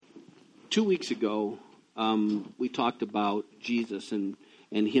2 weeks ago, we talked about Jesus and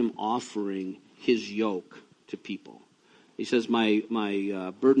him offering his yoke to people. He says, my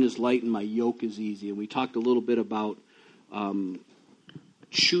burden is light and my yoke is easy. And we talked a little bit about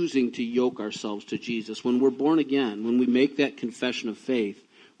choosing to yoke ourselves to Jesus. When we're born again, when we make that confession of faith,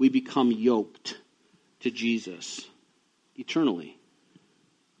 we become yoked to Jesus eternally.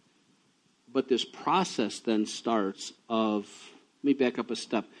 But this process then starts of, let me back up a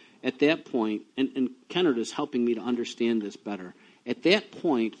step. At that point, and Kennard is helping me to understand this better. At that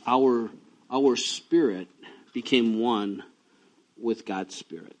point, our spirit became one with God's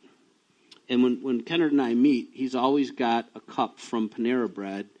Spirit. And when Kennard and I meet, he's always got a cup from Panera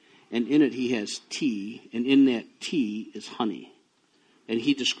Bread, and in it he has tea, and in that tea is honey. And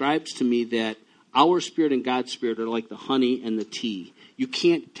he describes to me that our spirit and God's Spirit are like the honey and the tea. You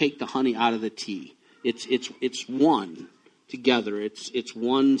can't take the honey out of the tea. It's one together. It's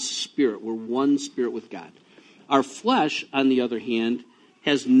one spirit. We're one spirit with God. Our flesh, on the other hand,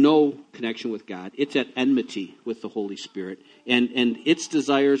 has no connection with God. It's at enmity with the Holy Spirit. And its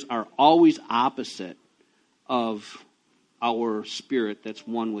desires are always opposite of our spirit that's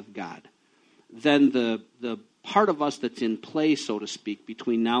one with God. Then the part of us that's in play, so to speak,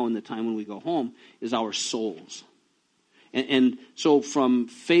 between now and the time when we go home is our souls. And so from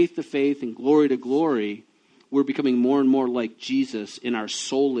faith to faith and glory to glory, we're becoming more and more like Jesus in our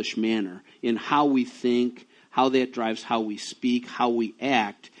soulish manner, in how we think, how that drives how we speak, how we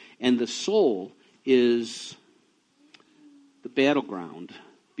act. And the soul is the battleground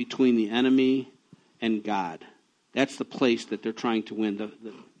between the enemy and God. That's the place that they're trying to win.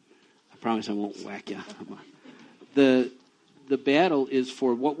 I promise I won't whack you. The battle is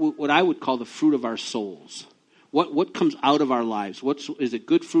for what I would call the fruit of our souls. What comes out of our lives? Is it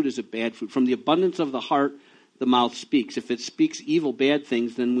good fruit? Is it bad fruit? From the abundance of the heart, the mouth speaks. If it speaks evil, bad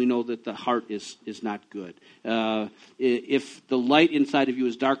things, then we know that the heart is not good. If the light inside of you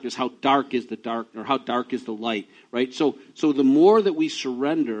is darkness, how dark is the dark, or how dark is the light, right? So the more that we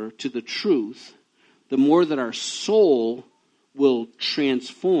surrender to the truth, the more that our soul will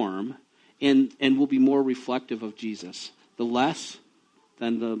transform and will be more reflective of Jesus. The less,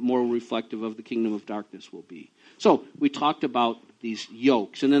 then the more reflective of the kingdom of darkness will be. So we talked about these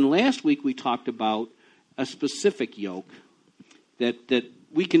yokes. And then last week we talked about a specific yoke, that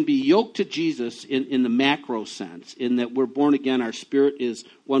we can be yoked to Jesus in the macro sense, in that we're born again, our spirit is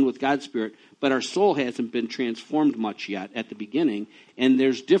one with God's Spirit, but our soul hasn't been transformed much yet at the beginning, and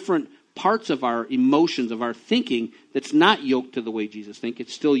there's different parts of our emotions, of our thinking, that's not yoked to the way Jesus thinks.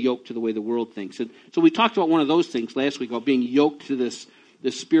 It's still yoked to the way the world thinks. And so we talked about one of those things last week, about being yoked to this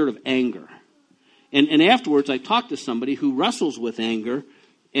spirit of anger. And afterwards, I talked to somebody who wrestles with anger,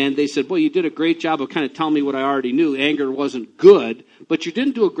 and they said, boy, you did a great job of kind of telling me what I already knew. Anger wasn't good, but you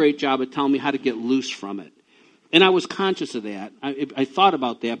didn't do a great job of telling me how to get loose from it. And I was conscious of that. I thought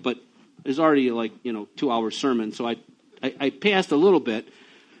about that, but it was already 2-hour sermon, so I passed a little bit.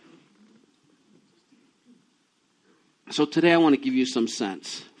 So today I want to give you some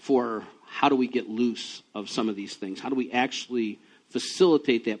sense for how do we get loose of some of these things? How do we actually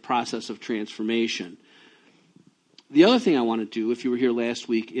facilitate that process of transformation? The other thing I want to do, if you were here last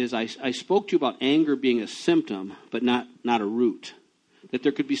week, is I spoke to you about anger being a symptom, but not a root. That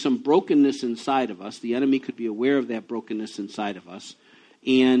there could be some brokenness inside of us. The enemy could be aware of that brokenness inside of us.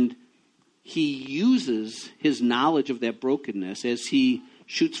 And he uses his knowledge of that brokenness as he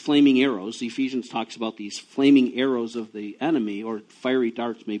shoots flaming arrows. Ephesians talks about these flaming arrows of the enemy, or fiery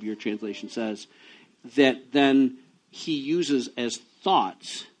darts, maybe your translation says, that then he uses as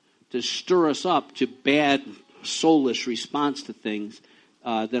thoughts to stir us up to bad, soulish response to things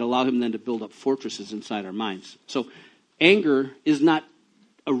that allow him then to build up fortresses inside our minds. So anger is not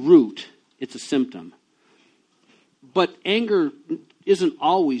a root, it's a symptom. But anger isn't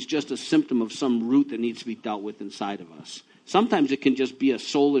always just a symptom of some root that needs to be dealt with inside of us. Sometimes it can just be a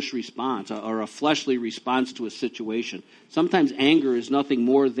soulish response or a fleshly response to a situation. Sometimes anger is nothing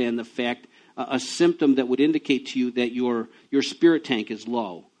more than the fact, a symptom that would indicate to you that your spirit tank is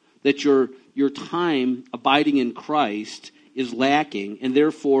low, that your time abiding in Christ is lacking, and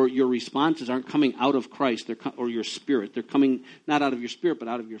therefore your responses aren't coming out of Christ or your spirit. They're coming not out of your spirit, but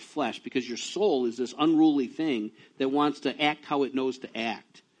out of your flesh, because your soul is this unruly thing that wants to act how it knows to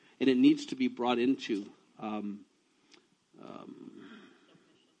act, and it needs to be brought into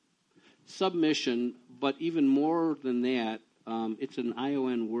submission, but even more than that, it's an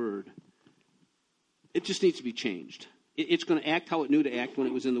ION word. It just needs to be changed. It's going to act how it knew to act when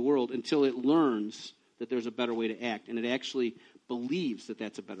it was in the world until it learns that there's a better way to act, and it actually believes that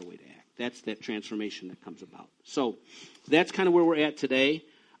that's a better way to act. That's that transformation that comes about. So that's kind of where we're at today.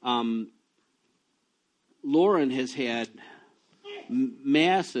 Lauren has had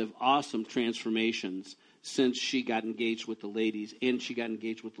massive, awesome transformations since she got engaged with the ladies and she got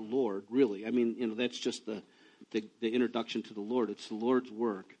engaged with the Lord, really. I mean, that's just the introduction to the Lord. It's the Lord's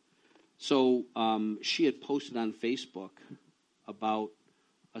work. So she had posted on Facebook about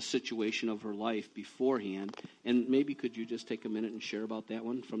a situation of her life beforehand. And maybe could you just take a minute and share about that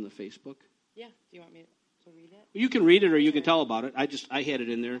one from the Facebook? Yeah. Do you want me to read it? You can read it or you can tell about it. I had it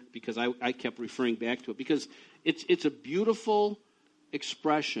in there because I kept referring back to it because it's a beautiful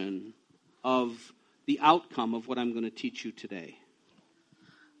expression of the outcome of what I'm going to teach you today.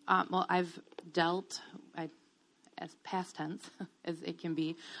 Well, I've dealt, as past tense as it can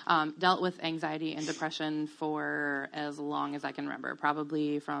be, dealt with anxiety and depression for as long as I can remember,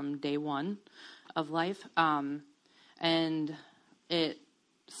 probably from day one of life. And it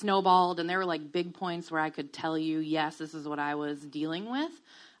snowballed, and there were like big points where I could tell you, yes, this is what I was dealing with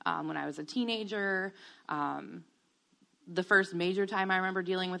when I was a teenager. The first major time I remember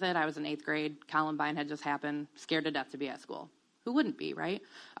dealing with it, I was in 8th grade. Columbine had just happened, scared to death to be at school. Who wouldn't be, right?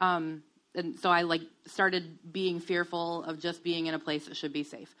 And so I started being fearful of just being in a place that should be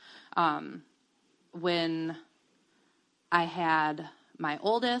safe. When I had my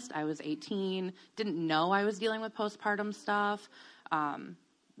oldest, I was 18, didn't know I was dealing with postpartum stuff,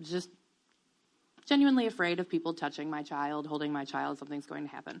 just genuinely afraid of people touching my child, holding my child, something's going to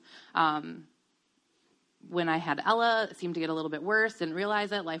happen. When I had Ella, it seemed to get a little bit worse, didn't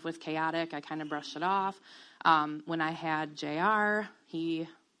realize it, life was chaotic, I kind of brushed it off. When I had JR, he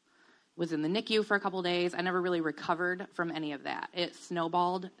was in the NICU for a couple days. I never really recovered from any of that. It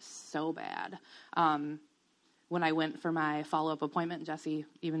snowballed so bad. When I went for my follow-up appointment, Jesse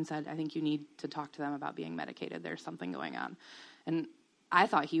even said, I think you need to talk to them about being medicated. There's something going on. And I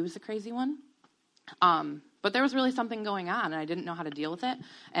thought he was the crazy one. But there was really something going on, and I didn't know how to deal with it.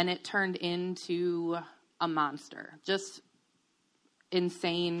 And it turned into a monster. Just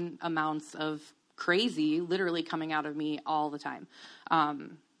insane amounts of crazy literally coming out of me all the time.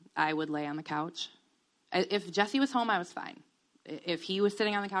 I would lay on the couch. If Jesse was home, I was fine. If he was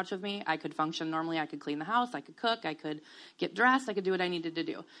sitting on the couch with me, I could function normally. I could clean the house. I could cook. I could get dressed. I could do what I needed to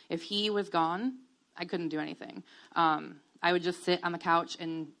do. If he was gone, I couldn't do anything. I would just sit on the couch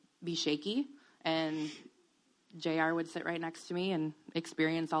and be shaky, and JR would sit right next to me and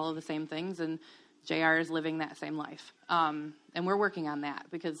experience all of the same things, and JR is living that same life. And we're working on that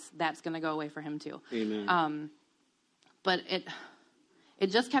because that's going to go away for him too. Amen. But it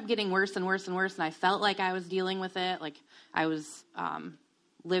just kept getting worse and worse and worse, and I felt like I was dealing with it, like I was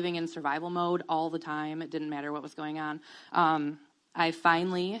living in survival mode all the time. It didn't matter what was going on. I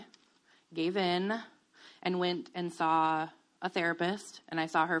finally gave in and went and saw a therapist, and I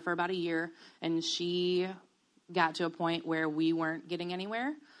saw her for about a year, and she got to a point where we weren't getting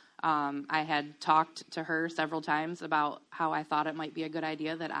anywhere. I had talked to her several times about how I thought it might be a good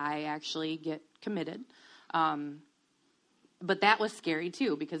idea that I actually get committed. But that was scary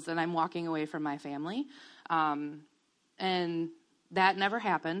too, because then I'm walking away from my family. And that never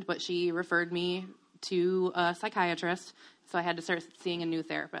happened, but she referred me to a psychiatrist, so I had to start seeing a new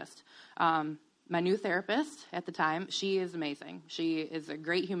therapist. My new therapist at the time, she is amazing. She is a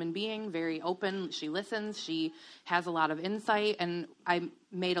great human being, very open. She listens. She has a lot of insight, and I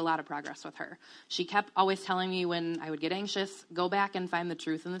made a lot of progress with her. She kept always telling me when I would get anxious, go back and find the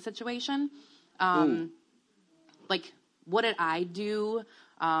truth in the situation. Like, what did I do?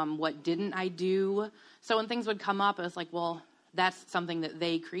 What didn't I do? So when things would come up, it was like, well, that's something that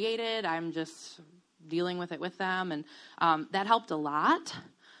they created. I'm just dealing with it with them. And that helped a lot,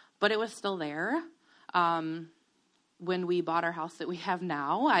 but it was still there. When we bought our house that we have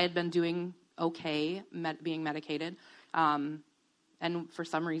now, I had been doing okay being medicated. And for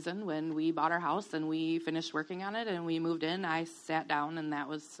some reason, when we bought our house and we finished working on it and we moved in, I sat down and that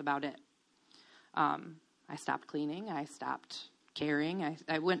was about it. I stopped cleaning. I stopped caring.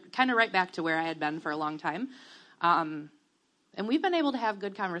 I went kind of right back to where I had been for a long time. And we've been able to have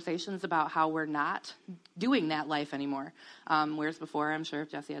good conversations about how we're not doing that life anymore. Whereas before, I'm sure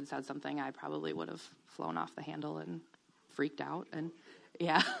if Jesse had said something, I probably would have flown off the handle and freaked out. And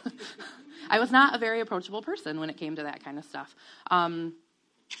yeah, I was not a very approachable person when it came to that kind of stuff.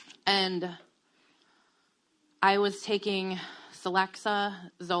 And I was taking Celexa,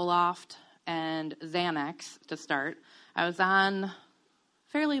 Zoloft, and Xanax to start. I was on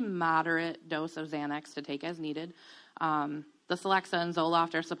fairly moderate dose of Xanax to take as needed. The Celexa and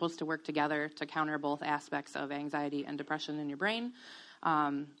Zoloft are supposed to work together to counter both aspects of anxiety and depression in your brain.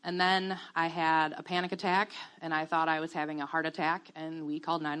 And then I had a panic attack, and I thought I was having a heart attack, and we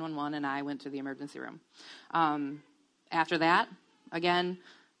called 911, and I went to the emergency room. After that, again,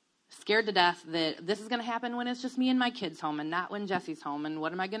 scared to death that this is going to happen when it's just me and my kids home and not when Jesse's home. And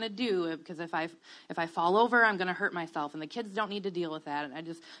what am I going to do? Because if I fall over, I'm going to hurt myself, and the kids don't need to deal with that.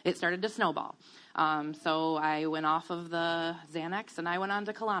 And it started to snowball. So I went off of the Xanax and I went on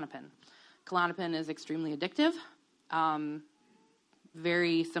to Klonopin. Klonopin is extremely addictive,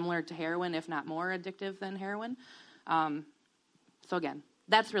 very similar to heroin, if not more addictive than heroin. So again,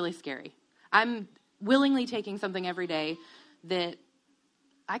 that's really scary. I'm willingly taking something every day that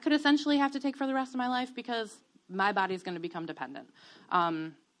I could essentially have to take for the rest of my life because my body's going to become dependent.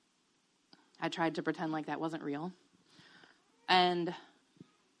 I tried to pretend like that wasn't real, and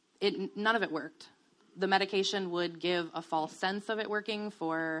none of it worked. The medication would give a false sense of it working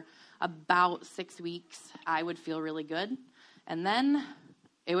for about 6 weeks. I would feel really good, and then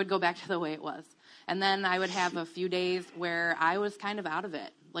it would go back to the way it was. And then I would have a few days where I was kind of out of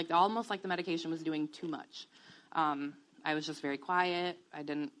it, like almost like the medication was doing too much. I was just very quiet. I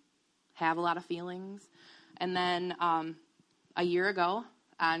didn't have a lot of feelings. And then a year ago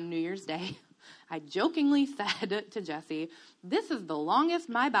on New Year's Day, I jokingly said to Jesse, this is the longest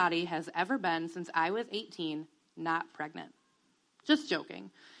my body has ever been since I was 18, not pregnant. Just joking.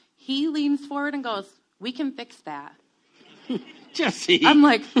 He leans forward and goes, we can fix that. Jesse. I'm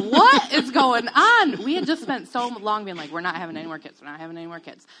like, what is going on? We had just spent so long being like, we're not having any more kids. We're not having any more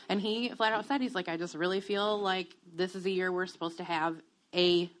kids. And he flat out said, he's like, I just really feel like this is a year we're supposed to have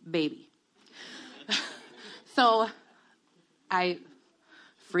a baby. So I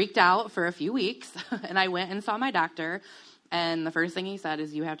freaked out for a few weeks, and I went and saw my doctor. And the first thing he said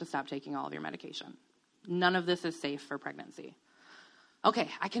is, you have to stop taking all of your medication. None of this is safe for pregnancy. Okay,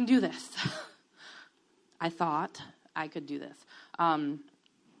 I can do this. I thought I could do this.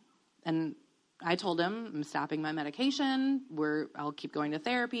 And I told him, I'm stopping my medication. I'll keep going to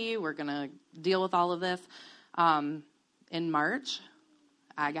therapy. We're going to deal with all of this. In March,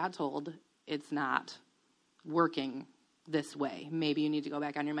 I got told it's not working this way. Maybe you need to go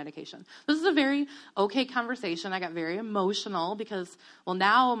back on your medication. This is a very okay conversation. I got very emotional because, well,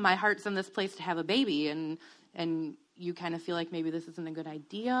 now my heart's in this place to have a baby, and you kind of feel like maybe this isn't a good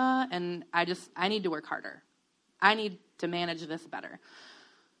idea, and I need to work harder. I need to manage this better.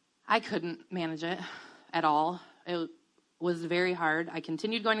 I couldn't manage it at all. It was very hard. I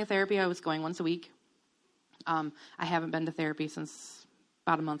continued going to therapy. I was going once a week. I haven't been to therapy since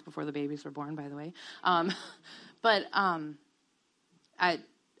about a month before the babies were born, by the way. But I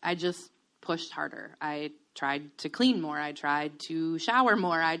just pushed harder. I tried to clean more. I tried to shower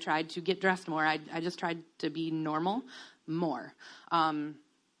more. I tried to get dressed more. I just tried to be normal more. That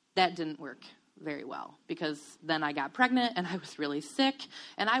didn't work very well because then I got pregnant and I was really sick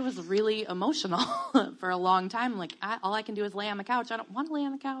and I was really emotional for a long time. Like, all I can do is lay on the couch. I don't want to lay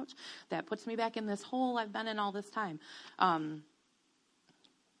on the couch. That puts me back in this hole I've been in all this time.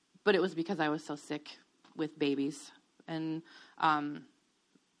 But it was because I was so sick with babies. And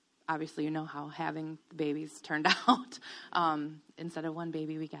obviously you know how having babies turned out. Instead of one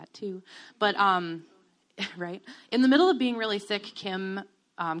baby, we got two. But, right? In the middle of being really sick, Kim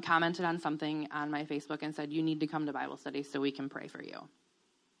commented on something on my Facebook and said, you need to come to Bible study so we can pray for you.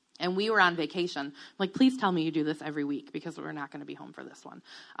 And we were on vacation. I'm like, please tell me you do this every week because we're not going to be home for this one.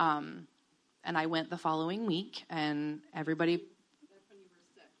 And I went the following week, and everybody... That's when you were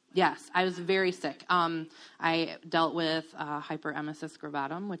sick. Yes, I was very sick. I dealt with hyperemesis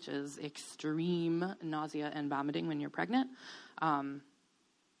gravidarum, which is extreme nausea and vomiting when you're pregnant.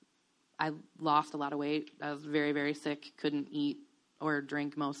 I lost a lot of weight. I was very, very sick, couldn't eat or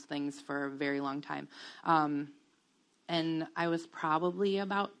drink most things for a very long time. And I was probably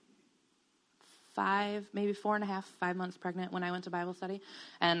about 5, maybe 4.5, 5 months pregnant when I went to Bible study.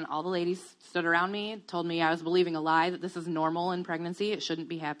 And all the ladies stood around me, told me I was believing a lie, that this is normal in pregnancy. It shouldn't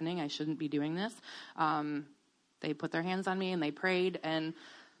be happening. I shouldn't be doing this. They put their hands on me and they prayed. And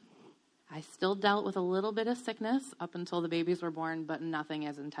I still dealt with a little bit of sickness up until the babies were born, but nothing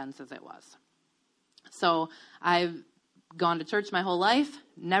as intense as it was. So I've gone to church my whole life,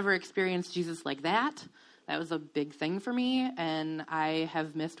 never experienced Jesus like that. That was a big thing for me, and I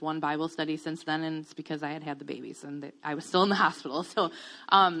have missed one Bible study since then, and it's because I had the babies, and I was still in the hospital. So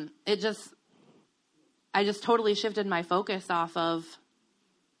I just totally shifted my focus off of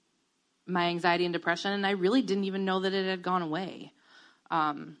my anxiety and depression, and I really didn't even know that it had gone away.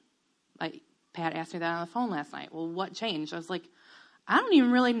 Like Pat asked me that on the phone last night. Well, what changed? I was like, I don't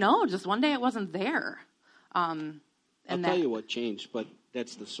even really know. Just one day it wasn't there. I'll tell you what changed, but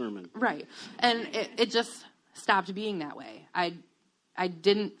that's the sermon. Right. And it just stopped being that way. I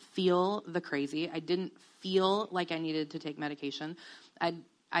didn't feel the crazy. I didn't feel like I needed to take medication.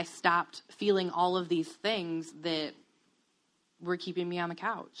 I stopped feeling all of these things that were keeping me on the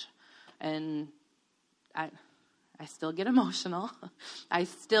couch. And I still get emotional. I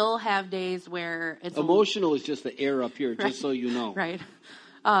still have days where it's emotional is just the air up here, right, just so you know. Right.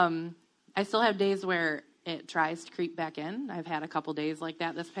 I still have days where it tries to creep back in. I've had a couple days like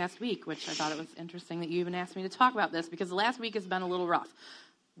that this past week, which I thought it was interesting that you even asked me to talk about this, because the last week has been a little rough.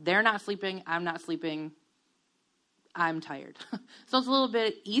 They're not sleeping. I'm not sleeping. I'm tired. So it's a little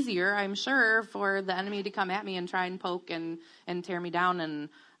bit easier, I'm sure, for the enemy to come at me and try and poke and tear me down. And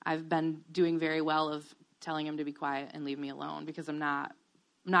I've been doing very well of telling him to be quiet and leave me alone, because I'm not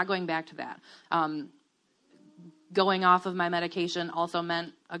going back to that. Going off of my medication also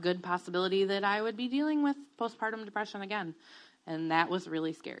meant a good possibility that I would be dealing with postpartum depression again. And that was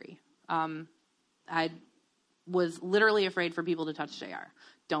really scary. I was literally afraid for people to touch JR.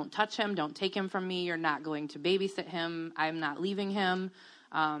 Don't touch him. Don't take him from me. You're not going to babysit him. I'm not leaving him.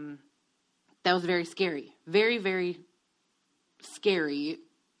 That was very scary. Very, very scary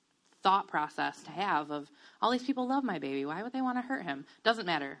thought process to have of, all these people love my baby. Why would they want to hurt him? Doesn't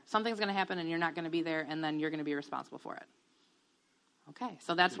matter. Something's going to happen and you're not going to be there, and then you're going to be responsible for it. Okay,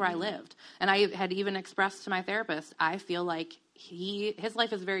 so that's where I lived. And I had even expressed to my therapist, I feel like his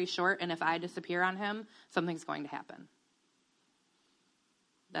life is very short, and if I disappear on him, something's going to happen.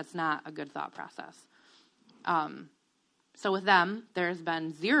 That's not a good thought process. So with them, there's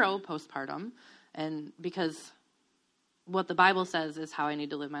been 0 postpartum, and because what the Bible says is how I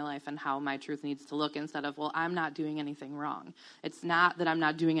need to live my life and how my truth needs to look, instead of, well, I'm not doing anything wrong. It's not that I'm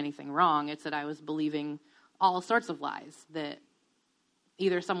not doing anything wrong. It's that I was believing all sorts of lies that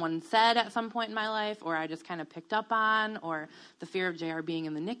either someone said at some point in my life, or I just kind of picked up on, or the fear of JR being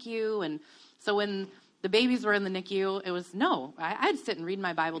in the NICU. And so when the babies were in the NICU, it was, I'd sit and read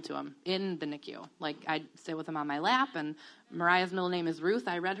my Bible to him in the NICU. Like, I'd sit with him on my lap, and Mariah's middle name is Ruth.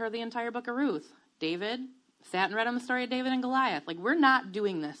 I read her the entire book of Ruth. David, sat and read him the story of David and Goliath. Like, we're not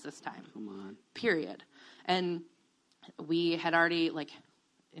doing this time. Come on. Period. And we had already,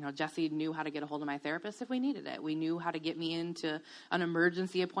 Jesse knew how to get a hold of my therapist if we needed it. We knew how to get me into an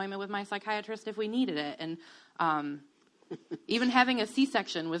emergency appointment with my psychiatrist if we needed it. And even having a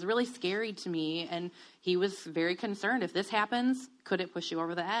C-section was really scary to me, and he was very concerned. If this happens, could it push you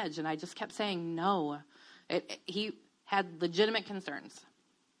over the edge? And I just kept saying no. He had legitimate concerns.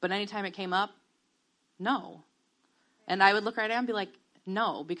 But anytime it came up, no. And I would look right at him and be like,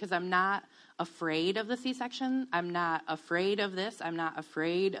 no, because I'm not afraid of the C-section. I'm not afraid of this. I'm not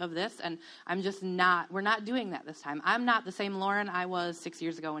afraid of this. And I'm just not, we're not doing that this time. I'm not the same Lauren I was 6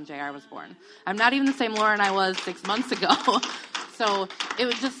 years ago when JR was born. I'm not even the same Lauren I was 6 months ago. So it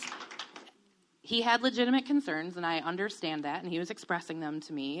was just, he had legitimate concerns, and I understand that, and he was expressing them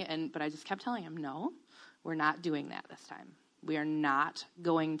to me. But I just kept telling him, no, we're not doing that this time. We are not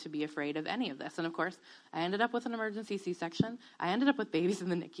going to be afraid of any of this. And, of course, I ended up with an emergency C-section. I ended up with babies in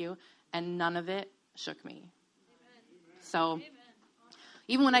the NICU, and none of it shook me. Amen. So Amen.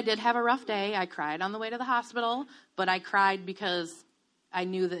 Even when I did have a rough day, I cried on the way to the hospital, but I cried because I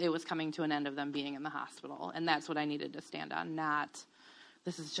knew that it was coming to an end of them being in the hospital, and that's what I needed to stand on, not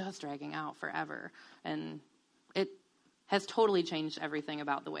this is just dragging out forever. And it has totally changed everything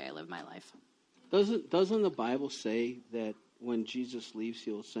about the way I live my life. Doesn't the Bible say that when Jesus leaves,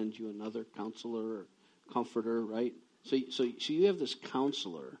 he'll send you another counselor or comforter, right? So you have this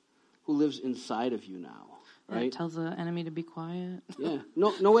counselor who lives inside of you now, right? It tells the enemy to be quiet. Yeah.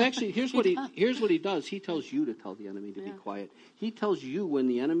 No. Actually, here's what he does. He tells you to tell the enemy to be quiet. He tells you when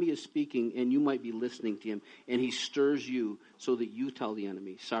the enemy is speaking, and you might be listening to him, and he stirs you so that you tell the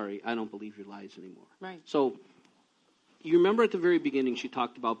enemy, "Sorry, I don't believe your lies anymore." Right. So. You remember at the very beginning, she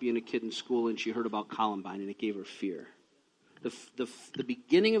talked about being a kid in school, and she heard about Columbine, and it gave her fear. The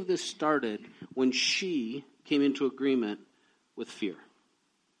beginning of this started when she came into agreement with fear.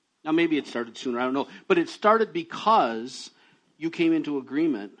 Now, maybe it started sooner, I don't know. But it started because you came into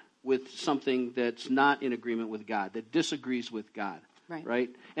agreement with something that's not in agreement with God, that disagrees with God.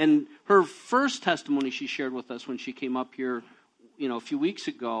 Right? And her first testimony she shared with us when she came up here, a few weeks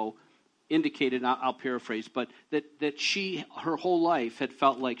ago, indicated, I'll paraphrase, but that she, her whole life, had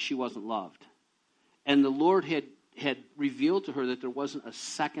felt like she wasn't loved. And the Lord had revealed to her that there wasn't a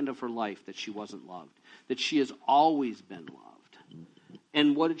second of her life that she wasn't loved, that she has always been loved.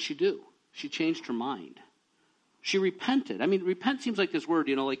 And what did she do? She changed her mind. She repented. I mean, repent seems like this word,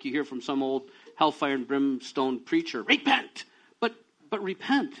 like you hear from some old hellfire and brimstone preacher. Repent! But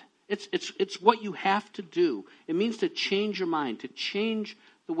repent. It's what you have to do. It means to change your mind, to change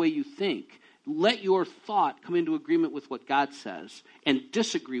the way you think. Let your thought come into agreement with what God says and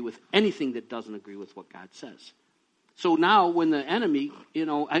disagree with anything that doesn't agree with what God says. So now when the enemy,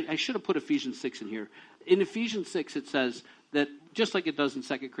 I should have put Ephesians 6 in here. In Ephesians 6 it says, that just like it does in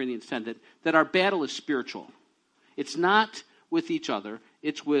 2 Corinthians 10, that our battle is spiritual. It's not with each other.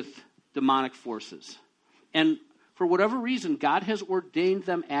 It's with demonic forces. And for whatever reason, God has ordained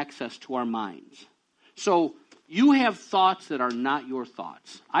them access to our minds. So you have thoughts that are not your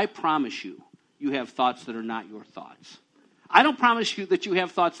thoughts. I promise you, you have thoughts that are not your thoughts. I don't promise you that you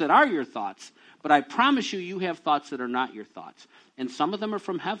have thoughts that are your thoughts, but I promise you, you have thoughts that are not your thoughts. And some of them are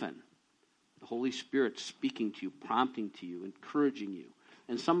from heaven. The Holy Spirit speaking to you, prompting to you, encouraging you.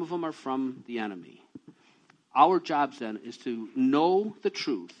 And some of them are from the enemy. Our job then is to know the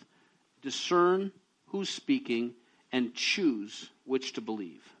truth, discern who's speaking, and choose which to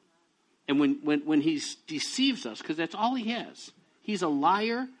believe. And when he deceives us, because that's all he has, he's a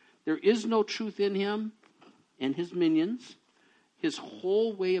liar. There is no truth in him and his minions. His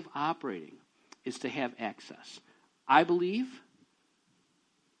whole way of operating is to have access. I believe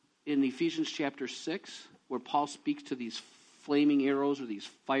in Ephesians chapter 6, where Paul speaks to these flaming arrows or these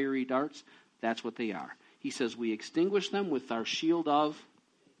fiery darts, that's what they are. He says we extinguish them with our shield of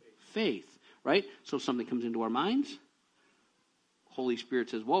faith, right? So if something comes into our minds, Holy Spirit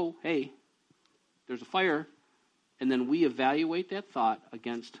says, whoa, hey, there's a fire. And then we evaluate that thought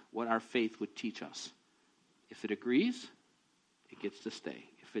against what our faith would teach us. If it agrees, it gets to stay.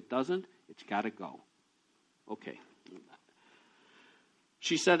 If it doesn't, it's got to go. Okay.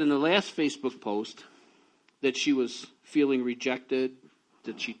 She said in the last Facebook post that she was feeling rejected,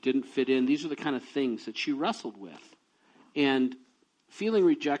 that she didn't fit in. These are the kind of things that she wrestled with. And feeling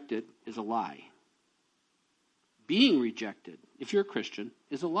rejected is a lie. Being rejected, if you're a Christian,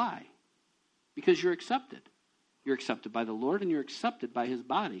 is a lie. Because you're accepted. You're accepted by the Lord and you're accepted by his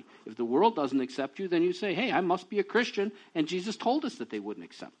body. If the world doesn't accept you, then you say, hey, I must be a Christian, and Jesus told us that they wouldn't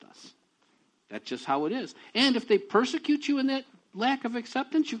accept us. That's just how it is. And if they persecute you in that lack of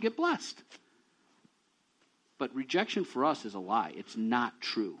acceptance, you get blessed. But rejection for us is a lie. It's not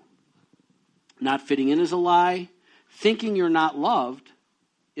true. Not fitting in is a lie. Thinking you're not loved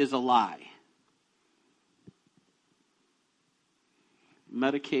is a lie.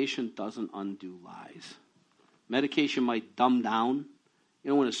 Medication doesn't undo lies. Medication might dumb down. You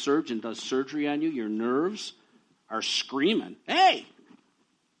know, when a surgeon does surgery on you, your nerves are screaming, hey!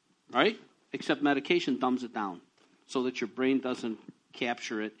 Right? Except medication dumbs it down so that your brain doesn't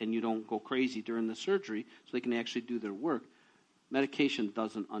capture it and you don't go crazy during the surgery so they can actually do their work. Medication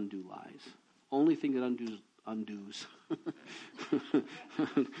doesn't undo lies. Only thing that undoes.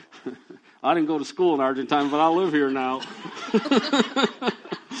 I didn't go to school in Argentine, but I live here now.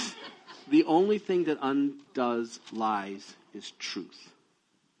 The only thing that undoes lies is truth.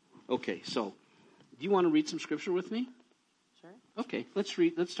 Okay, so do you want to read some scripture with me? Sure. Okay, let's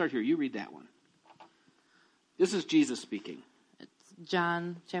start here. You read that one. This is Jesus speaking. It's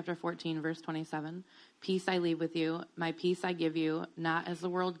John chapter 14, verse 27. Peace I leave with you, my peace I give you, not as the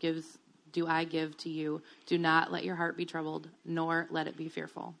world gives, do I give to you. Do not let your heart be troubled, nor let it be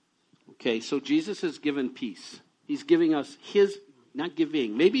fearful. Okay, so Jesus has given peace. He's giving us his, not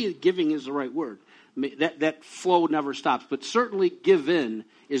giving. Maybe giving is the right word. That flow never stops, but certainly give in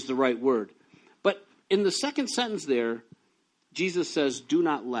is the right word. But in the second sentence there, Jesus says, do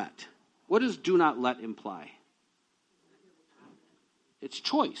not let. What does do not let imply? It's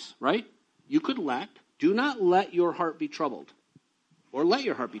choice, right? You could let. Do not let your heart be troubled. Or let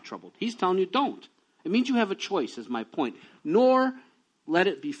your heart be troubled. He's telling you don't. It means you have a choice, is my point. Nor let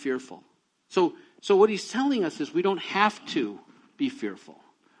it be fearful. So what he's telling us is we don't have to be fearful.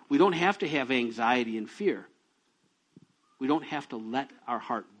 We don't have to have anxiety and fear. We don't have to let our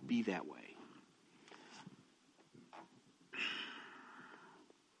heart be that way.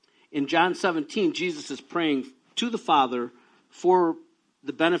 In John 17, Jesus is praying to the Father for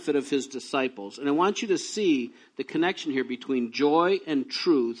the benefit of his disciples. And I want you to see the connection here between joy and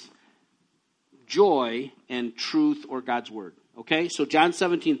truth or God's word. Okay? So John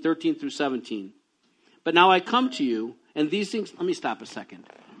 17, 13 through 17. But now I come to you, and these things, let me stop a second.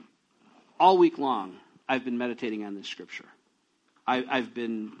 All week long, I've been meditating on this scripture. I've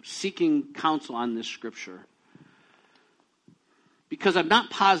been seeking counsel on this scripture. Because I'm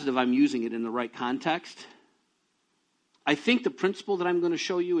not positive I'm using it in the right context. I think the principle that I'm going to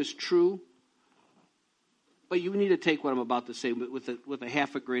show you is true, but you need to take what I'm about to say with a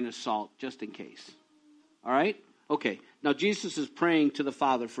half a grain of salt, just in case. All right? Okay. Now, Jesus is praying to the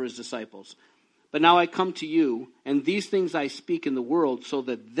Father for his disciples. But now I come to you, and these things I speak in the world so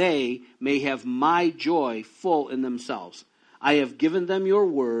that they may have my joy full in themselves. I have given them your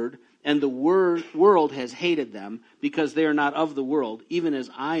word, and the world has hated them because they are not of the world, even as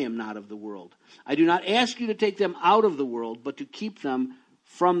I am not of the world. I do not ask you to take them out of the world, but to keep them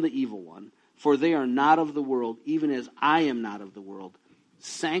from the evil one. For they are not of the world, even as I am not of the world.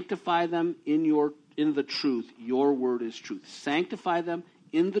 Sanctify them in the truth. Your word is truth. Sanctify them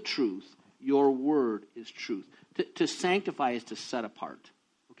in the truth. Your word is truth. To sanctify is to set apart.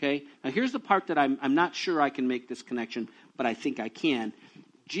 Okay? Now here's the part that I'm not sure I can make this connection, but I think I can.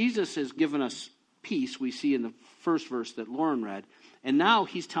 Jesus has given us peace, we see in the first verse that Lauren read, and now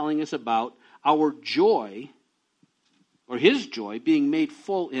he's telling us about our joy, or his joy, being made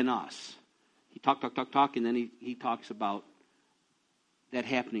full in us. He talk, and then he talks about that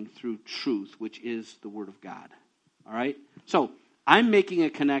happening through truth, which is the Word of God. All right? So, I'm making a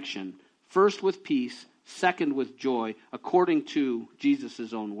connection, first with peace, second with joy, according to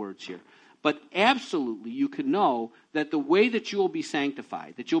Jesus' own words here. But absolutely, you can know that the way that you will be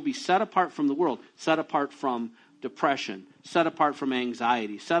sanctified, that you'll be set apart from the world, set apart from depression, set apart from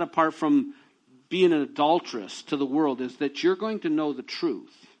anxiety, set apart from being an adulteress to the world, is that you're going to know the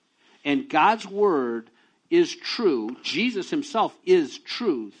truth. And God's word is true. Jesus himself is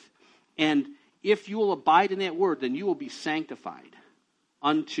truth. And if you will abide in that word, then you will be sanctified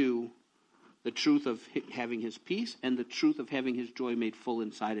unto the truth of having his peace and the truth of having his joy made full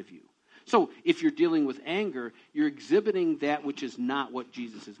inside of you. So if you're dealing with anger, you're exhibiting that which is not what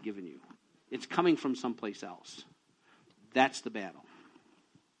Jesus has given you. It's coming from someplace else. That's the battle.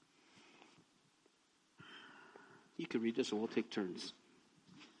 You could read this, or we'll take turns.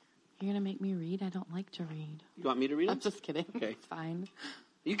 You're going to make me read? I don't like to read. You want me to read it? I'm just kidding. Okay. It's fine.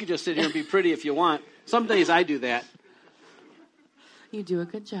 You could just sit here and be pretty if you want. Some days I do that. You do a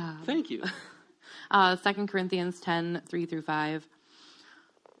good job. Thank you. 2 Corinthians 10, 3 through 5.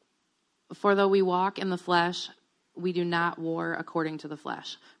 For though we walk in the flesh, we do not war according to the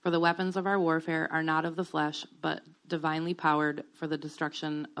flesh. For the weapons of our warfare are not of the flesh, but divinely powered for the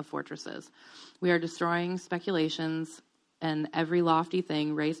destruction of fortresses. We are destroying speculations and every lofty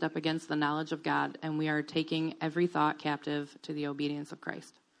thing raised up against the knowledge of God, and we are taking every thought captive to the obedience of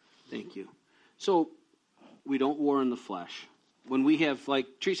Christ. Thank you. So, we don't war in the flesh. When we have, like,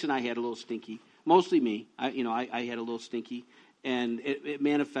 Teresa and I had a little stinky, mostly me, I had a little stinky, and it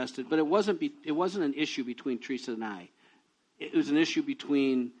manifested, but it wasn't an issue between Teresa and I. It was an issue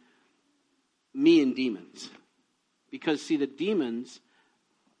between me and demons. Because, see, the demons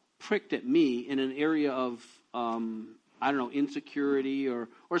pricked at me in an area of, insecurity or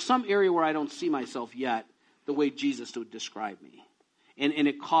some area where I don't see myself yet the way Jesus would describe me. And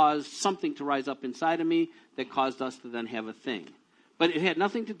it caused something to rise up inside of me that caused us to then have a thing. But it had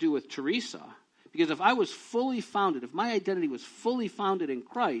nothing to do with Teresa, because if I was fully founded, if my identity was fully founded in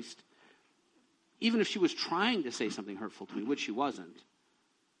Christ, even if she was trying to say something hurtful to me, which she wasn't,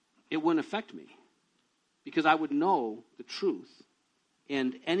 it wouldn't affect me, because I would know the truth,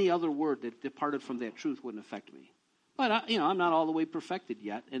 and any other word that departed from that truth wouldn't affect me. But, I'm not all the way perfected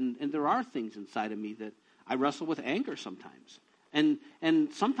yet, and there are things inside of me that I wrestle with anger sometimes. And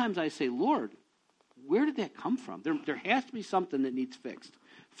sometimes I say, Lord, where did that come from? There has to be something that needs fixed.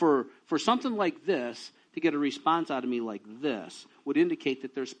 For something like this to get a response out of me like this would indicate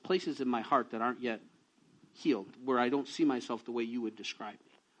that there's places in my heart that aren't yet healed, where I don't see myself the way you would describe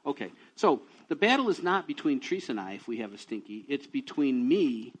me. Okay, so the battle is not between Teresa and I if we have a stinky. It's between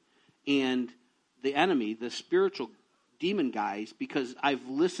me and the enemy, the spiritual demon guys, because I've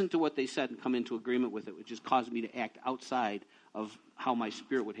listened to what they said and come into agreement with it, which has caused me to act outside of how my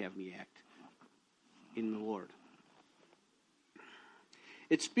spirit would have me act in the Lord.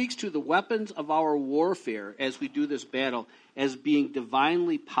 It speaks to the weapons of our warfare as we do this battle as being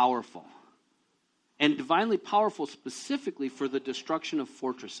divinely powerful. And divinely powerful specifically for the destruction of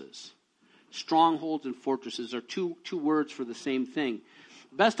fortresses. Strongholds and fortresses are two words for the same thing.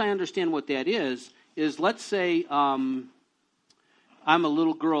 Best I understand what that is let's say I'm a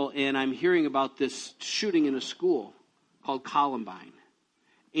little girl and I'm hearing about this shooting in a school called Columbine.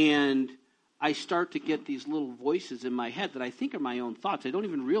 And I start to get these little voices in my head that I think are my own thoughts. I don't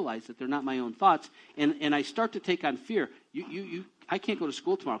even realize that they're not my own thoughts. And I start to take on fear. I can't go to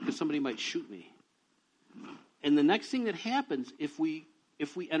school tomorrow because somebody might shoot me. And the next thing that happens if we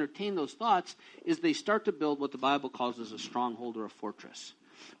entertain those thoughts is they start to build what the Bible calls as a stronghold or a fortress.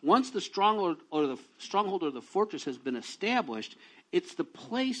 Once the stronghold or the fortress has been established, it's a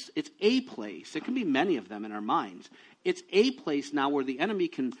place, there can be many of them in our minds. It's a place now where the enemy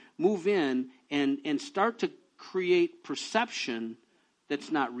can move in and start to create perception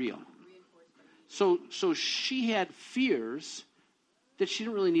that's not real. So she had fears that she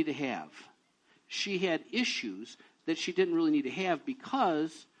didn't really need to have. She had issues that she didn't really need to have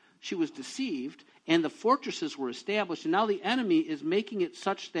because she was deceived and the fortresses were established. And now the enemy is making it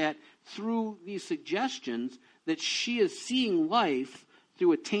such that through these suggestions that she is seeing life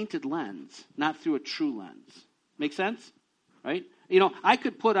through a tainted lens, not through a true lens. Make sense? Right? I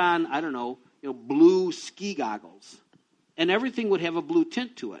could put on, I don't know, blue ski goggles, and everything would have a blue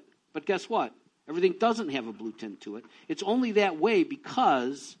tint to it. But guess what? Everything doesn't have a blue tint to it. It's only that way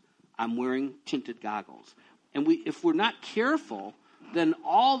because I'm wearing tinted goggles. And if we're not careful, then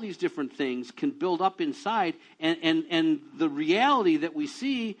all these different things can build up inside, and the reality that we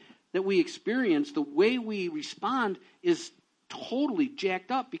see, that we experience, the way we respond is totally jacked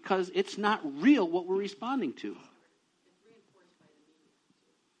up because it's not real what we're responding to.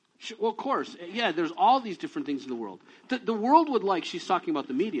 Well, of course. Yeah, there's all these different things in the world. The world would like, she's talking about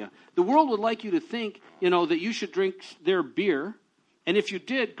the media, the world would like you to think, that you should drink their beer, and if you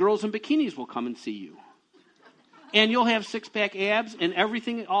did, girls in bikinis will come and see you. And you'll have six-pack abs, and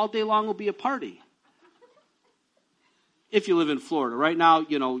everything all day long will be a party. If you live in Florida. Right now,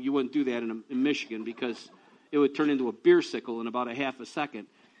 you wouldn't do that in Michigan because it would turn into a beer sickle in about a half a second.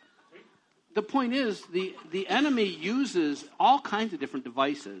 The point is, the enemy uses all kinds of different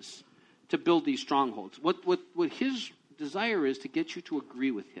devices to build these strongholds. What his desire is to get you to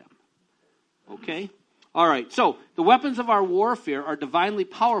agree with him. Okay? All right, so the weapons of our warfare are divinely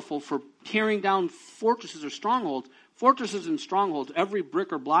powerful for tearing down fortresses or strongholds. Fortresses and strongholds, every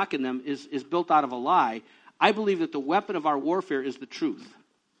brick or block in them is built out of a lie. I believe that the weapon of our warfare is the truth.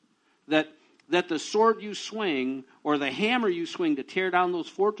 That the sword you swing or the hammer you swing to tear down those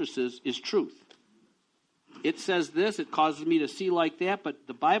fortresses is truth. It says this, it causes me to see like that, but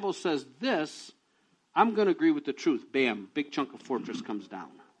the Bible says this, I'm going to agree with the truth. Bam, big chunk of fortress comes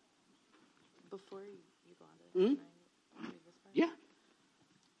down. Before you go on to Yeah.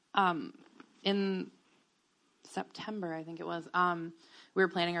 In September, I think it was, we were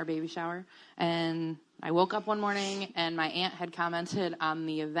planning our baby shower, and I woke up one morning, and my aunt had commented on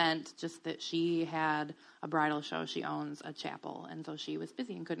the event just that she had a bridal show. She owns a chapel, and so she was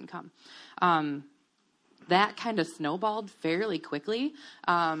busy and couldn't come. That kind of snowballed fairly quickly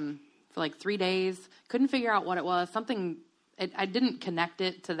for like 3 days. Couldn't figure out what it was. I didn't connect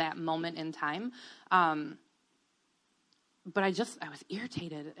it to that moment in time. But I was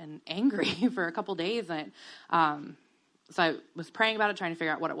irritated and angry for a couple days. And so I was praying about it, trying to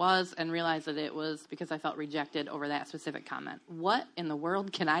figure out what it was, and realized that it was because I felt rejected over that specific comment. What in the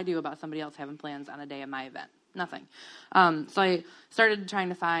world can I do about somebody else having plans on a day of my event? Nothing. So I started trying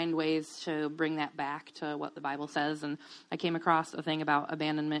to find ways to bring that back to what the Bible says, and I came across a thing about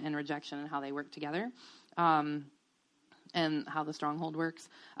abandonment and rejection and how they work together. And how the stronghold works.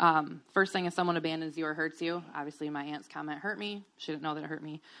 First thing, if someone abandons you or hurts you, obviously my aunt's comment hurt me. She didn't know that it hurt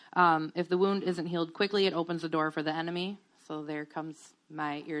me. If the wound isn't healed quickly, it opens the door for the enemy. So there comes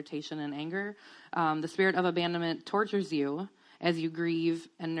my irritation and anger. The spirit of abandonment tortures you as you grieve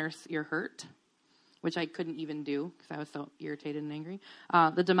and nurse your hurt, which I couldn't even do because I was so irritated and angry.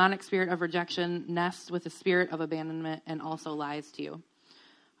 The demonic spirit of rejection nests with the spirit of abandonment and also lies to you.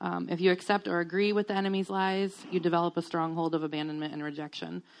 If you accept or agree with the enemy's lies, you develop a stronghold of abandonment and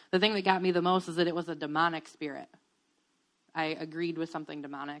rejection. The thing that got me the most is that it was a demonic spirit. I agreed with something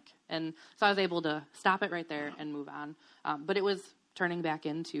demonic. And so I was able to stop it right there and move on. But it was turning back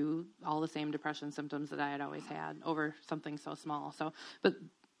into all the same depression symptoms that I had always had over something so small. But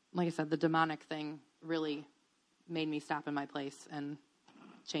like I said, the demonic thing really made me stop in my place and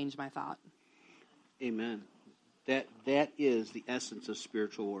change my thought. Amen. That is the essence of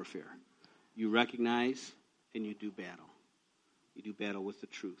spiritual warfare. You recognize and you do battle. You do battle with the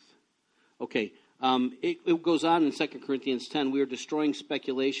truth. Okay, it goes on in 2 Corinthians 10. We are destroying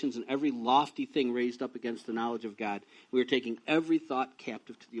speculations and every lofty thing raised up against the knowledge of God. We are taking every thought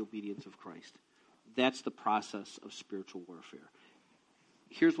captive to the obedience of Christ. That's the process of spiritual warfare.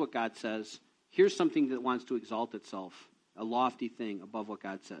 Here's what God says. Here's something that wants to exalt itself, a lofty thing above what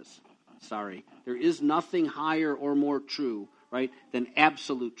God says. Sorry. There is nothing higher or more true, right, than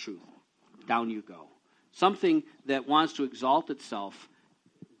absolute truth. Down you go. Something that wants to exalt itself,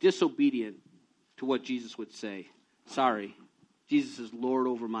 disobedient to what Jesus would say. Sorry. Jesus is Lord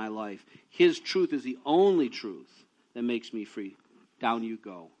over my life. His truth is the only truth that makes me free. Down you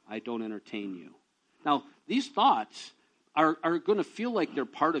go. I don't entertain you. Now, these thoughts are going to feel like they're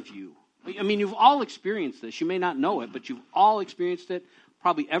part of you. I mean, you've all experienced this. You may not know it, but you've all experienced it.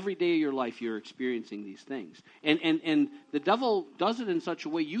 Probably every day of your life you're experiencing these things. And the devil does it in such a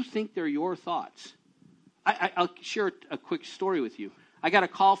way you think they're your thoughts. I'll share a quick story with you. I got a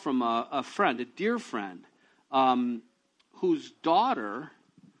call from a friend, a dear friend, whose daughter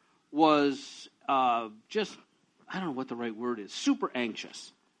was just, I don't know what the right word is, super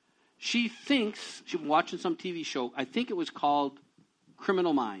anxious. She thinks, she was watching some TV show, I think it was called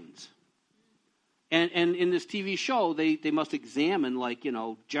Criminal Minds. And in this TV show, they must examine, like,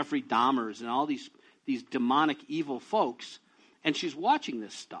 Jeffrey Dahmer's and all these demonic evil folks. And she's watching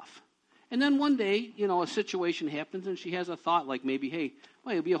this stuff. And then one day, a situation happens and she has a thought like maybe, hey,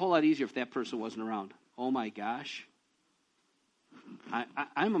 well, it'd be a whole lot easier if that person wasn't around. Oh my gosh.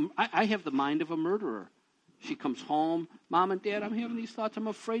 I have the mind of a murderer. She comes home, Mom and Dad, I'm having these thoughts. I'm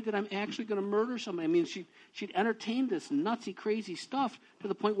afraid that I'm actually going to murder somebody. I mean, she'd entertained this nutsy, crazy stuff to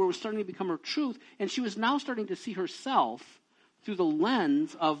the point where it was starting to become her truth. And she was now starting to see herself through the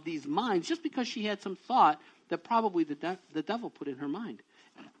lens of these minds just because she had some thought that probably the devil put in her mind.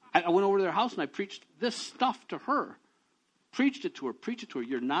 I went over to their house and I preached this stuff to her. Preached it to her.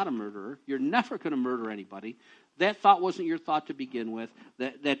 You're not a murderer. You're never going to murder anybody. That thought wasn't your thought to begin with.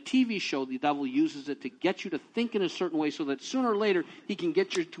 That TV show, the devil uses it to get you to think in a certain way so that sooner or later he can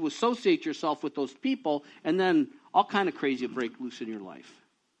get you to associate yourself with those people, and then all kind of crazy will break loose in your life.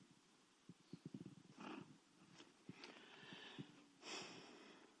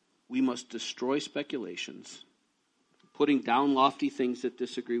 We must destroy speculations, putting down lofty things that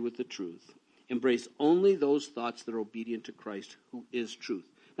disagree with the truth. Embrace only those thoughts that are obedient to Christ, who is truth.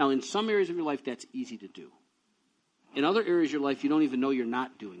 Now, in some areas of your life, that's easy to do. In other areas of your life, you don't even know you're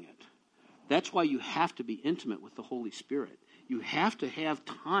not doing it. That's why you have to be intimate with the Holy Spirit. You have to have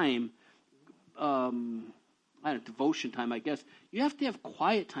time, devotion time, I guess. You have to have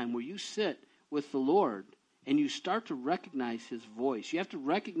quiet time where you sit with the Lord and you start to recognize His voice. You have to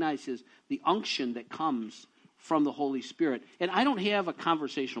recognize the unction that comes from the Holy Spirit. And I don't have a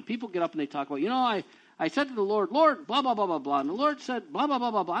conversational. People get up and they talk about, I said to the Lord, Lord, blah, blah, blah, blah, blah. And the Lord said, blah, blah,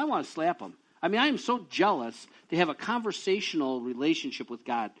 blah, blah, blah. I want to slap him. I mean, I am so jealous to have a conversational relationship with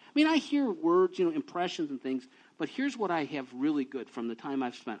God. I mean, I hear words, impressions and things, but here's what I have really good from the time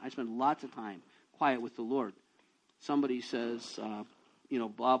I've spent. I spend lots of time quiet with the Lord. Somebody says,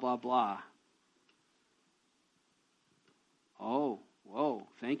 blah, blah, blah. Oh, whoa,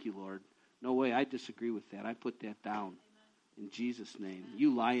 thank you, Lord. No way, I disagree with that. I put that down in Jesus' name.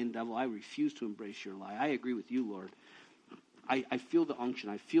 You lying devil, I refuse to embrace your lie. I agree with you, Lord. I feel the unction.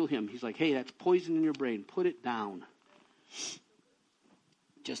 I feel Him. He's like, hey, that's poison in your brain. Put it down.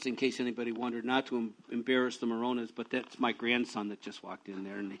 Just in case anybody wondered, not to embarrass the Moronas, but that's my grandson that just walked in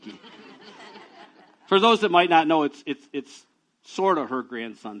there, Nikki. For those that might not know, it's sort of her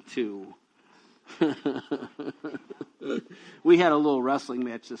grandson, too. We had a little wrestling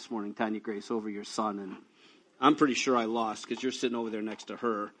match this morning, Tanya Grace, over your son, and I'm pretty sure I lost because you're sitting over there next to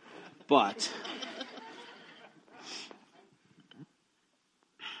her. But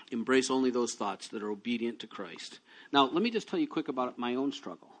embrace only those thoughts that are obedient to Christ. Now, let me just tell you quick about my own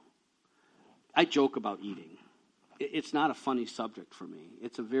struggle. I joke about eating. It's not a funny subject for me.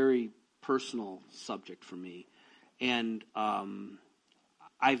 It's a very personal subject for me. And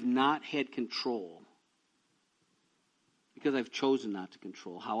I've not had control, because I've chosen not to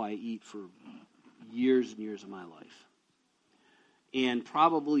control how I eat for years and years of my life. And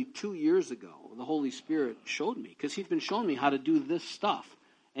probably 2 years ago, the Holy Spirit showed me, because He'd been showing me how to do this stuff.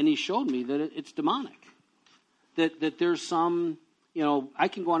 And He showed me that it's demonic. That there's some, I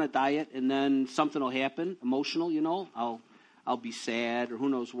can go on a diet and then something will happen, emotional, I'll be sad or who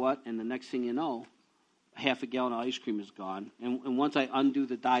knows what, and the next thing you know, half a gallon of ice cream is gone. And once I undo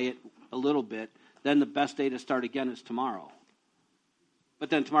the diet a little bit, then the best day to start again is tomorrow. But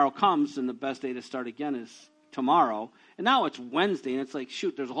then tomorrow comes and the best day to start again is tomorrow. And now it's Wednesday and it's like,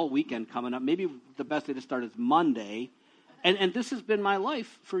 shoot, there's a whole weekend coming up. Maybe the best day to start is Monday. And this has been my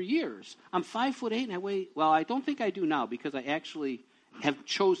life for years. I'm 5'8" and I weigh, well, I don't think I do now because I actually have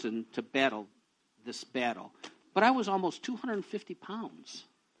chosen to battle this battle. But I was almost 250 pounds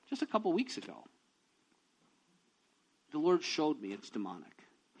just a couple weeks ago. The Lord showed me it's demonic.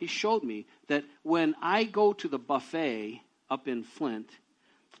 He showed me that when I go to the buffet up in Flint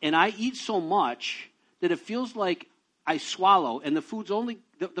and I eat so much that it feels like I swallow and the food's only,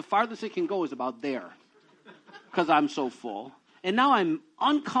 the farthest it can go is about there because I'm so full. And now I'm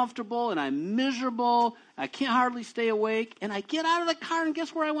uncomfortable and I'm miserable. I can't hardly stay awake. And I get out of the car and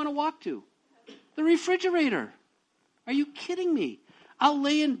guess where I want to walk to? The refrigerator. Are you kidding me? I'll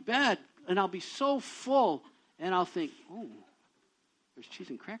lay in bed and I'll be so full and I'll think, oh, there's cheese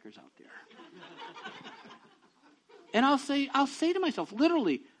and crackers out there. And I'll say to myself,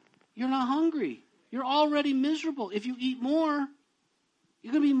 literally, you're not hungry. You're already miserable. If you eat more,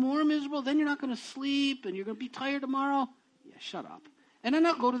 you're going to be more miserable. Then you're not going to sleep and you're going to be tired tomorrow. Yeah, shut up. And then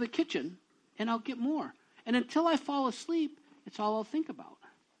I'll go to the kitchen and I'll get more. And until I fall asleep, it's all I'll think about.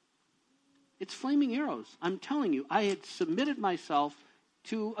 It's flaming arrows. I'm telling you, I had submitted myself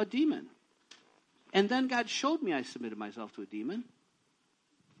to a demon. And then God showed me I submitted myself to a demon.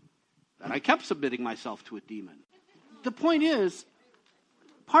 And I kept submitting myself to a demon. The point is,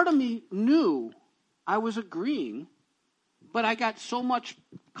 part of me knew I was agreeing, but I got so much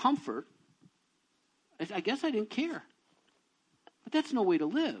comfort, I guess I didn't care. But that's no way to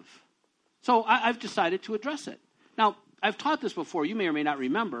live. So I've decided to address it. Now, I've taught this before. You may or may not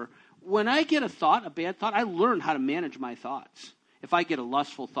remember. When I get a thought, a bad thought, I learn how to manage my thoughts. If I get a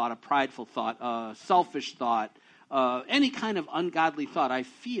lustful thought, a prideful thought, a selfish thought, any kind of ungodly thought, I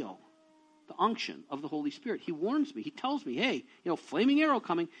feel the unction of the Holy Spirit. He warns me. He tells me, hey, flaming arrow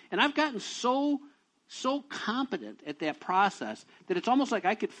coming. And I've gotten so competent at that process that it's almost like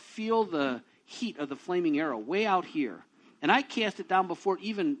I could feel the heat of the flaming arrow way out here. And I cast it down before it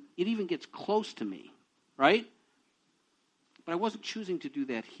even gets close to me, right? But I wasn't choosing to do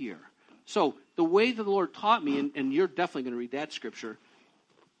that here. So the way that the Lord taught me, and you're definitely going to read that scripture,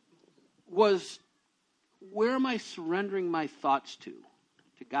 was where am I surrendering my thoughts to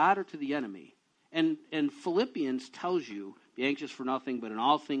God or to the enemy? And Philippians tells you, be anxious for nothing, but in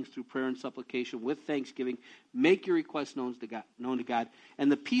all things through prayer and supplication with thanksgiving, make your requests known to God.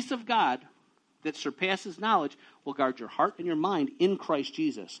 And the peace of God that surpasses knowledge will guard your heart and your mind in Christ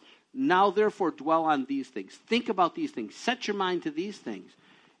Jesus. Now, therefore, dwell on these things. Think about these things. Set your mind to these things.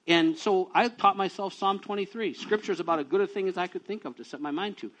 And so I taught myself Psalm 23. Scripture is about as good a thing as I could think of to set my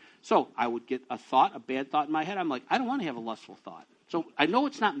mind to. So I would get a thought, a bad thought in my head. I'm like, I don't want to have a lustful thought. So I know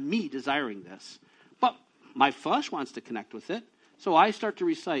it's not me desiring this, but my flesh wants to connect with it. So I start to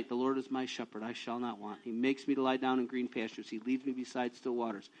recite, the Lord is my shepherd, I shall not want. He makes me to lie down in green pastures. He leads me beside still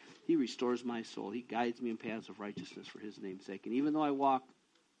waters. He restores my soul. He guides me in paths of righteousness for his name's sake. And even though I walk,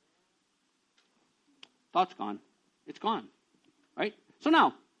 thought's gone. It's gone, right? So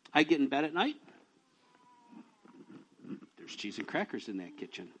now, I get in bed at night. There's cheese and crackers in that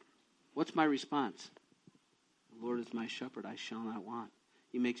kitchen. What's my response? The Lord is my shepherd, I shall not want.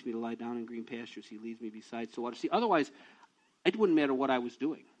 He makes me to lie down in green pastures. He leads me beside still waters. See, otherwise, it wouldn't matter what I was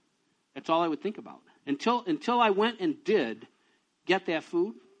doing. That's all I would think about. Until I went and did get that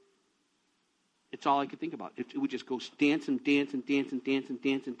food, it's all I could think about. It would just go dance and dance and dance and dance and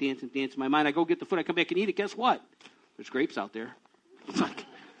dance and dance and dance in my mind. I go get the food, I come back and eat it. Guess what? There's grapes out there. It's like,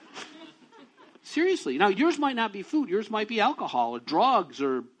 seriously. Now, yours might not be food. Yours might be alcohol or drugs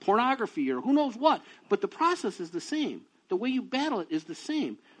or pornography or who knows what. But the process is the same. The way you battle it is the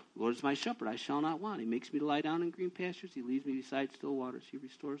same. The Lord is my shepherd, I shall not want. He makes me to lie down in green pastures. He leads me beside still waters. He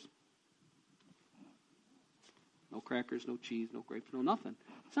restores. No crackers, no cheese, no grapes, no nothing.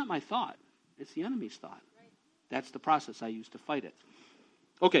 It's not my thought. It's the enemy's thought. That's the process I use to fight it.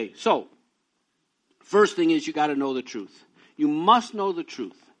 Okay, so first thing is you got to know the truth. You must know the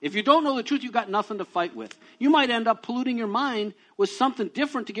truth. If you don't know the truth, you've got nothing to fight with. You might end up polluting your mind with something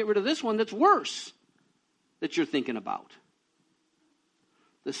different to get rid of this one that's worse that you're thinking about.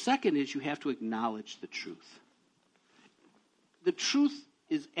 The second is you have to acknowledge the truth. The truth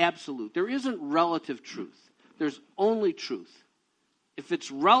is absolute. There isn't relative truth. There's only truth. If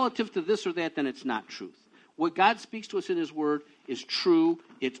it's relative to this or that, then it's not truth. What God speaks to us in his word is true.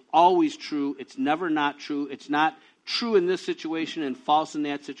 It's always true. It's never not true. It's not true in this situation and false in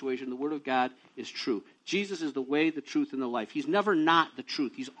that situation. The word of God is true. Jesus is the way, the truth, and the life. He's never not the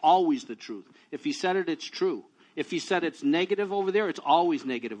truth. He's always the truth. If he said it, it's true. If he said it's negative over there, it's always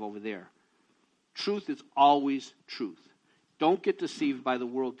negative over there. Truth is always truth. Don't get deceived by the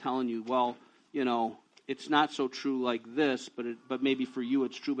world telling you, well, it's not so true like this, but maybe for you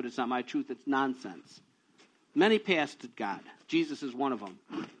it's true, but it's not my truth. It's nonsense. Many paths to God. Jesus is one of them.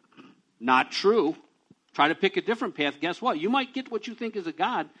 Not true. Try to pick a different path. Guess what? You might get what you think is a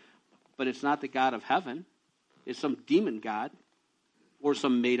God, but it's not the God of heaven. It's some demon God or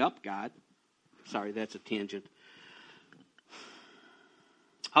some made-up God. Sorry, that's a tangent.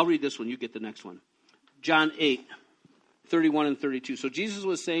 I'll read this one. You get the next one. John 8, 31 and 32. So Jesus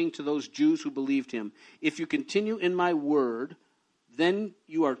was saying to those Jews who believed him, if you continue in my word, then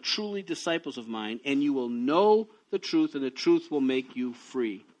you are truly disciples of mine, and you will know the truth, and the truth will make you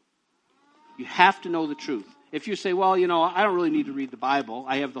free. You have to know the truth. If you say, well, I don't really need to read the Bible.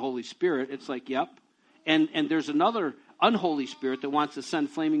 I have the Holy Spirit. It's like, yep. And there's another unholy spirit that wants to send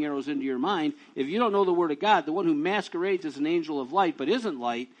flaming arrows into your mind. If you don't know the Word of God, the one who masquerades as an angel of light but isn't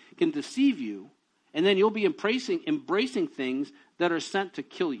light can deceive you, and then you'll be embracing things that are sent to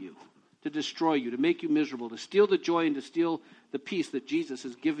kill you, to destroy you, to make you miserable, to steal the joy and to steal the peace that Jesus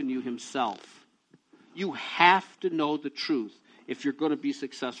has given you himself. You have to know the truth if you're going to be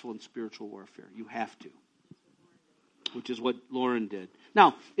successful in spiritual warfare. You have to, which is what Lauren did.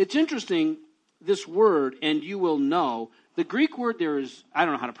 Now, it's interesting, this word, and you will know, the Greek word there is, I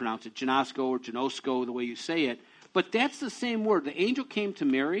don't know how to pronounce it, ginosko or ginosko, the way you say it, But that's the same word. The angel came to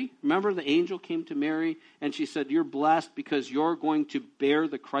Mary. Remember, the angel came to Mary, and she said, you're blessed because you're going to bear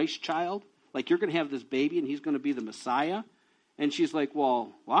the Christ child. Like, you're going to have this baby, and he's going to be the Messiah. And she's like,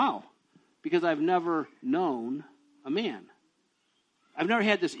 well, wow, because I've never known a man. I've never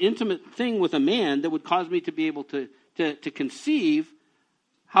had this intimate thing with a man that would cause me to be able to conceive.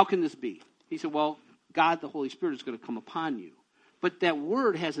 How can this be? He said, well, God, the Holy Spirit, is going to come upon you. But that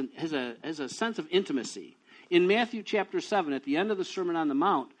word has a sense of intimacy. In Matthew chapter 7, at the end of the Sermon on the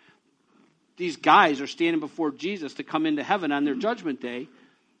Mount, these guys are standing before Jesus to come into heaven on their judgment day,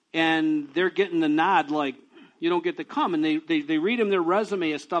 and they're getting the nod like, you don't get to come. And they read him their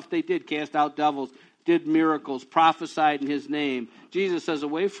resume of stuff they did, cast out devils, did miracles, prophesied in his name. Jesus says,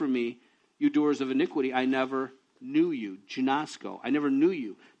 away from me, you doers of iniquity, I never knew you. Ginosko, I never knew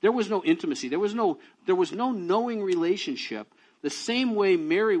you. There was no intimacy. There was no knowing relationship. The same way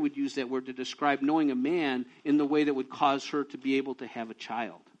Mary would use that word to describe knowing a man in the way that would cause her to be able to have a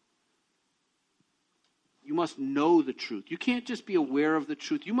child. You must know the truth. You can't just be aware of the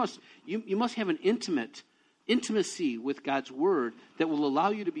truth. You must have an intimacy with God's word that will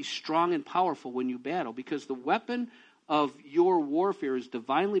allow you to be strong and powerful when you battle, because the weapon of your warfare is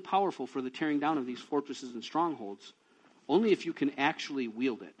divinely powerful for the tearing down of these fortresses and strongholds, only if you can actually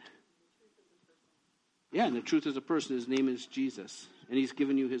wield it. Yeah, and the truth is a person. His name is Jesus, and he's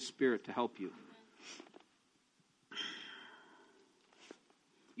given you his Spirit to help you.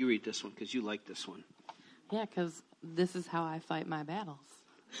 You read this one because you like this one. Yeah, because this is how I fight my battles.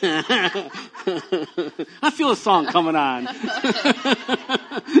 I feel a song coming on.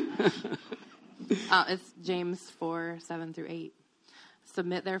 It's James 4:7-8.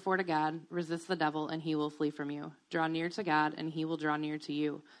 Submit therefore to God, resist the devil, and he will flee from you. Draw near to God, and he will draw near to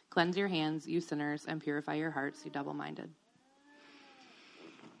you. Cleanse your hands, you sinners, and purify your hearts, you double-minded.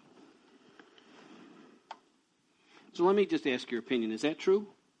 So let me just ask your opinion. Is that true?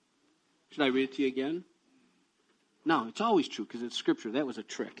 Should I read it to you again? No, it's always true because it's Scripture. That was a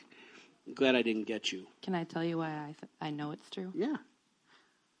trick. I'm glad I didn't get you. Can I tell you why I know it's true? Yeah.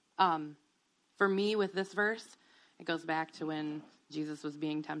 For me, with this verse, it goes back to when Jesus was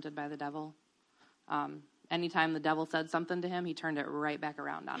being tempted by the devil. Anytime the devil said something to him, he turned it right back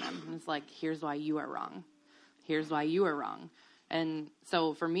around on him. And it's like, here's why you are wrong. Here's why you are wrong. And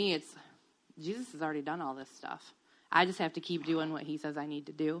so for me, it's Jesus has already done all this stuff. I just have to keep doing what he says I need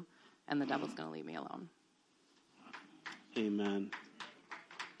to do, and the devil's going to leave me alone. Amen.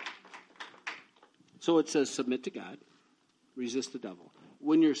 So it says submit to God, resist the devil.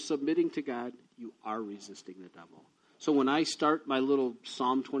 When you're submitting to God, you are resisting the devil. So when I start my little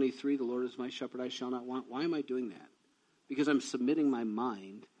Psalm 23, the Lord is my shepherd, I shall not want, why am I doing that? Because I'm submitting my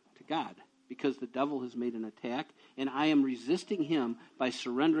mind to God. Because the devil has made an attack, and I am resisting him by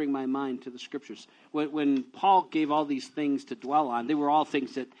surrendering my mind to the Scriptures. When Paul gave all these things to dwell on, they were all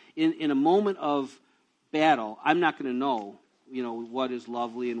things that in a moment of battle, I'm not going to know, what is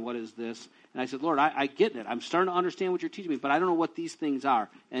lovely and what is this. And I said, Lord, I get it. I'm starting to understand what you're teaching me, but I don't know what these things are.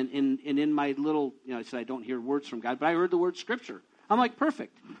 And in my little, I said I don't hear words from God, but I heard the word Scripture. I'm like,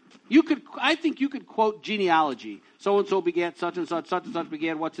 perfect. I think you could quote genealogy. So-and-so begat such and such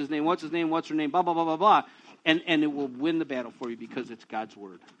begat what's his name, what's her name, blah, blah, blah, blah, blah. And it will win the battle for you because it's God's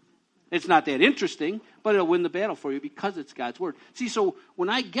word. It's not that interesting, but it'll win the battle for you because it's God's word. See, so when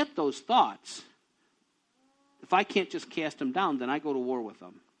I get those thoughts, if I can't just cast them down, then I go to war with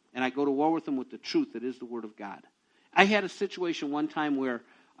them. And I go to war with them with the truth that is the word of God. I had a situation one time where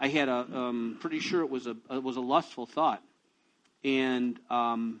I had pretty sure it was a lustful thought. And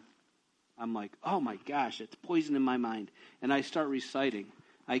I'm like, oh my gosh, it's poison in my mind. And I start reciting.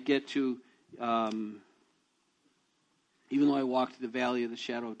 I get to, even though I walk through the valley of the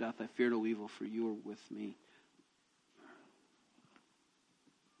shadow of death, I fear no evil, for you are with me.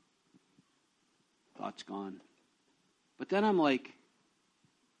 Thought's gone. But then I'm like,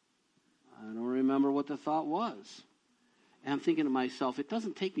 I don't remember what the thought was. And I'm thinking to myself, it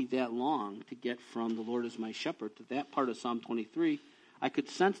doesn't take me that long to get from the Lord is my shepherd to that part of Psalm 23. I could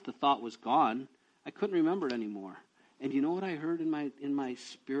sense the thought was gone. I couldn't remember it anymore. And you know what I heard in my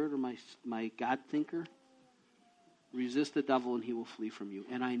spirit or my God thinker? Resist the devil and he will flee from you.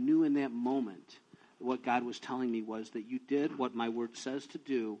 And I knew in that moment what God was telling me was that you did what my word says to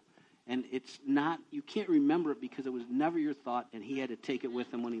do. And it's not, you can't remember it because it was never your thought, and he had to take it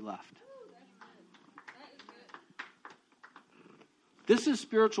with him when he left. This is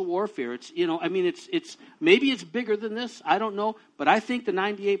spiritual warfare. It's, it's maybe it's bigger than this. I don't know. But I think the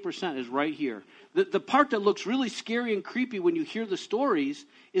 98% is right here. The part that looks really scary and creepy when you hear the stories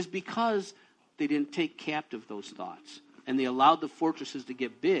is because they didn't take captive those thoughts. and they allowed the fortresses to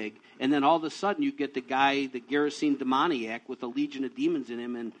get big, and then all of a sudden you get the guy, the Gerasene demoniac with a legion of demons in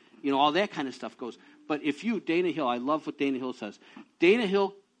him, and all that kind of stuff goes. But if Dana Hill, I love what Dana Hill says. Dana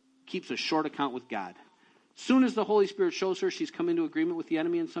Hill keeps a short account with God. Soon as the Holy Spirit shows her she's come into agreement with the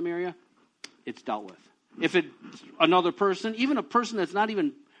enemy in some area, it's dealt with. If it's another person, even a person that's not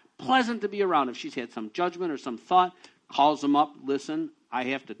even pleasant to be around, if she's had some judgment or some thought, calls them up, listen, I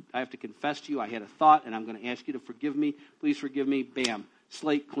have to confess to you, I had a thought, and I'm going to ask you to forgive me. Please forgive me. Bam,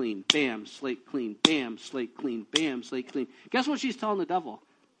 slate clean. Bam, slate clean. Bam, slate clean. Bam, slate clean. Guess what she's telling the devil?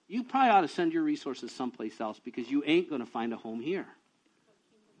 You probably ought to send your resources someplace else because you ain't going to find a home here.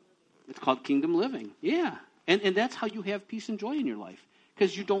 It's called kingdom living. Yeah. And that's how you have peace and joy in your life,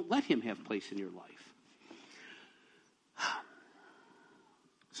 because you don't let him have place in your life.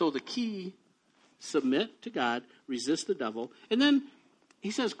 So the key, submit to God, resist the devil. And then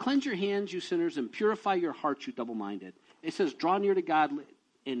he says, cleanse your hands, you sinners, and purify your hearts, you double-minded. It says, draw near to God,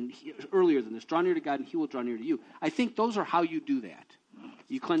 and earlier than this, draw near to God, and he will draw near to you. I think those are how you do that.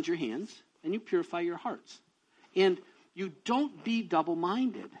 You cleanse your hands, and you purify your hearts. And you don't be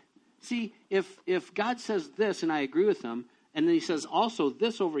double-minded. See, if God says this, and I agree with him, and then he says also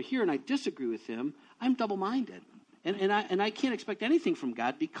this over here, and I disagree with him, I'm double-minded. And I can't expect anything from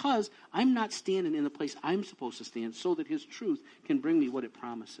God because I'm not standing in the place I'm supposed to stand so that his truth can bring me what it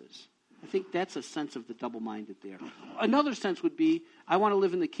promises. I think that's a sense of the double-minded there. Another sense would be, I want to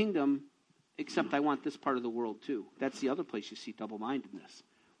live in the kingdom, except I want this part of the world too. That's the other place you see double-mindedness.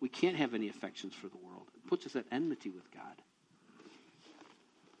 We can't have any affections for the world. It puts us at enmity with God.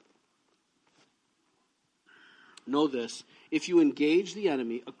 Know this, if you engage the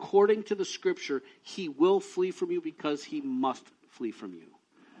enemy, according to the scripture, he will flee from you because he must flee from you.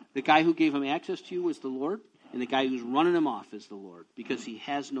 The guy who gave him access to you is the Lord, and the guy who's running him off is the Lord, because he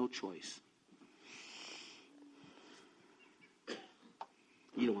has no choice.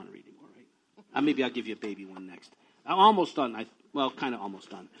 You don't want to read anymore, right? Maybe I'll give you a baby one next. I'm almost done. Kind of almost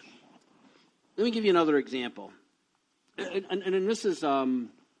done. Let me give you another example. And this is...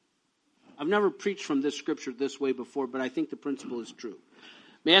 I've never preached from this scripture this way before, but I think the principle is true.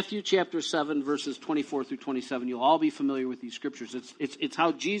 Matthew chapter 7, verses 24 through 27. You'll all be familiar with these scriptures. It's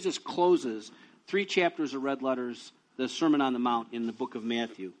how Jesus closes 3 chapters of red letters, the Sermon on the Mount in the book of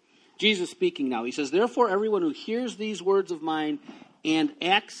Matthew. Jesus speaking now. He says, therefore everyone who hears these words of mine and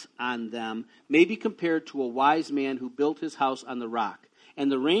acts on them may be compared to a wise man who built his house on the rock. And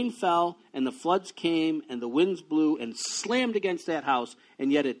the rain fell, and the floods came, and the winds blew and slammed against that house,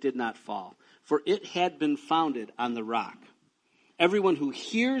 and yet it did not fall. For it had been founded on the rock. Everyone who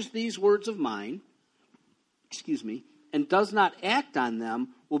hears these words of mine, and does not act on them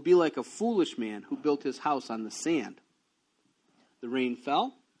will be like a foolish man who built his house on the sand. The rain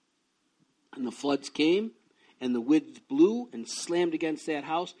fell, and the floods came, and the winds blew and slammed against that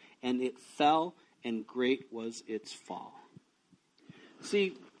house, and it fell, and great was its fall.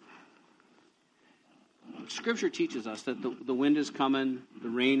 See, Scripture teaches us that the wind is coming, the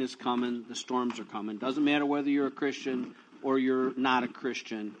rain is coming, the storms are coming. Doesn't matter whether you're a Christian or you're not a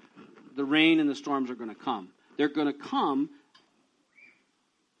Christian. The rain and the storms are going to come. They're going to come.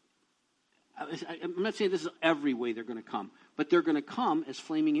 I'm not saying this is every way they're going to come, but they're going to come as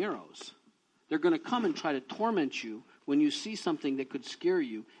flaming arrows. They're going to come and try to torment you when you see something that could scare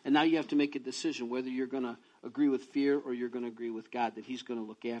you, and now you have to make a decision whether you're going to agree with fear or you're going to agree with God, that he's going to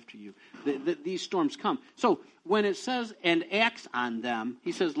look after you. These storms come. So when it says, and acts on them,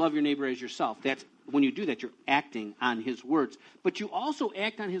 he says, love your neighbor as yourself. That's when you do that, you're acting on his words. But you also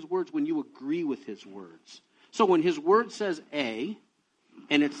act on his words when you agree with his words. So when his word says A,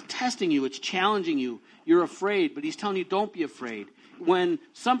 and it's testing you, it's challenging you, you're afraid, but he's telling you don't be afraid. When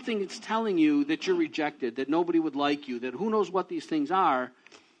something is telling you that you're rejected, that nobody would like you, that who knows what these things are,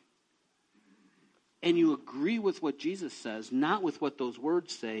 and you agree with what Jesus says, not with what those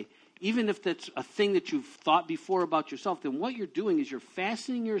words say, even if that's a thing that you've thought before about yourself, then what you're doing is you're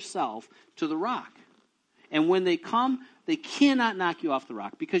fastening yourself to the rock. And when they come, they cannot knock you off the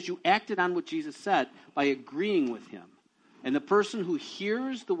rock because you acted on what Jesus said by agreeing with him. And the person who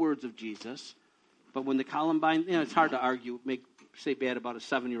hears the words of Jesus, but when the Columbine, it's hard to argue, say bad about a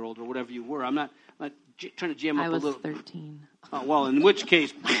 7-year-old or whatever you were. I'm not trying to jam up a little. I was 13. Oh, well, in which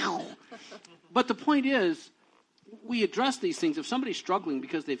case, but the point is, we address these things. If somebody's struggling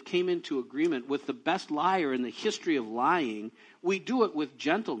because they've came into agreement with the best liar in the history of lying, we do it with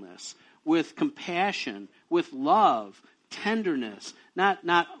gentleness, with compassion, with love, tenderness. Not,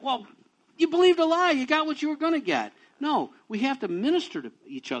 well, you believed a lie. You got what you were going to get. No, we have to minister to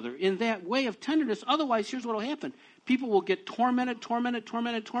each other in that way of tenderness. Otherwise, here's what will happen. People will get tormented,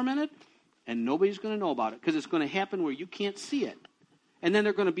 And nobody's going to know about it because it's going to happen where you can't see it. And then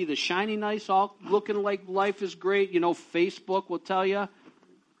they're going to be the shiny nice, all looking like life is great. Facebook will tell you.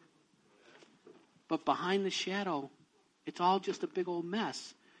 But behind the shadow, it's all just a big old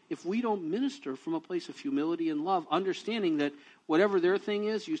mess. If we don't minister from a place of humility and love, understanding that whatever their thing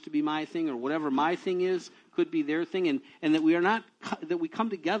is used to be my thing, or whatever my thing is could be their thing, and that we come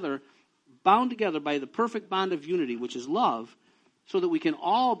together, bound together by the perfect bond of unity, which is love, so that we can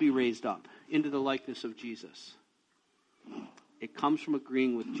all be raised up into the likeness of Jesus. It comes from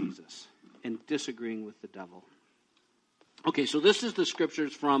agreeing with Jesus and disagreeing with the devil. Okay, so this is the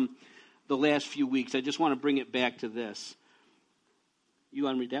scriptures from the last few weeks. I just want to bring it back to this. You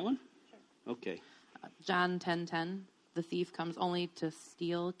want to read that one? Sure. Okay. John 10:10. The thief comes only to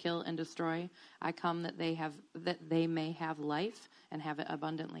steal, kill, and destroy. I come that they may have life and have it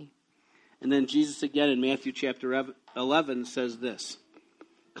abundantly. And then Jesus again in Matthew chapter 11 says this: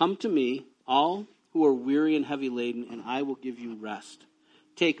 Come to me, all who are weary and heavy laden, and I will give you rest.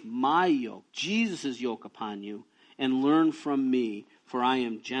 Take my yoke, Jesus' yoke, upon you, and learn from me, for I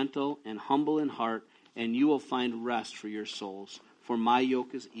am gentle and humble in heart, and you will find rest for your souls. For my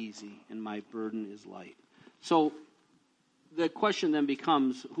yoke is easy and my burden is light. So the question then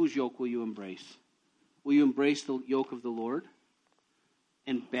becomes, whose yoke will you embrace? Will you embrace the yoke of the Lord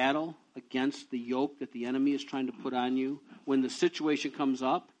and battle against the yoke that the enemy is trying to put on you when the situation comes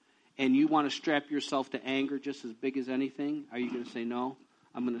up and you want to strap yourself to anger just as big as anything? Are you going to say, no,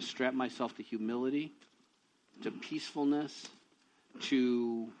 I'm going to strap myself to humility, to peacefulness,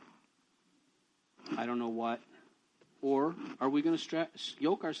 to I don't know what? Or are we going to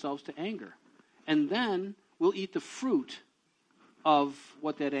yoke ourselves to anger? And then we'll eat the fruit of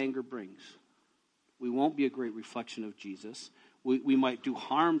what that anger brings. We won't be a great reflection of Jesus. We might do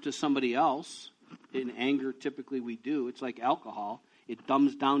harm to somebody else. In anger, typically we do. It's like alcohol. It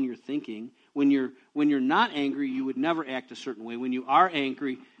dumbs down your thinking. When you're not angry, you would never act a certain way. When you are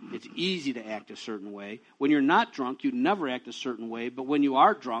angry, it's easy to act a certain way. When you're not drunk, you'd never act a certain way. But when you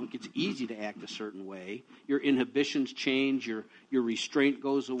are drunk, it's easy to act a certain way. Your inhibitions change. Your restraint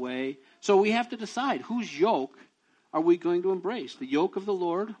goes away. So we have to decide, whose yoke are we going to embrace? The yoke of the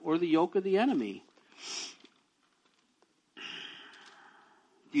Lord or the yoke of the enemy?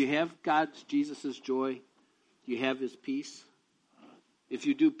 Do you have Jesus' joy? Do you have his peace? If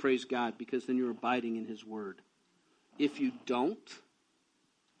you do, praise God, because then you're abiding in his word. If you don't,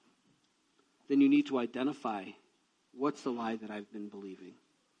 then you need to identify, what's the lie that I've been believing?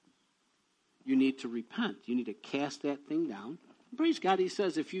 You need to repent. You need to cast that thing down. And praise God, he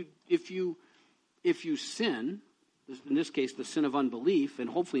says, if you sin, in this case the sin of unbelief, and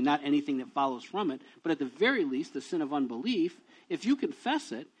hopefully not anything that follows from it, but at the very least the sin of unbelief, if you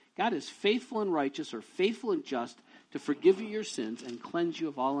confess it, God is faithful and righteous, or faithful and just, to forgive you your sins and cleanse you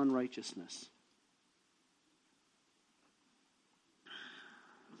of all unrighteousness.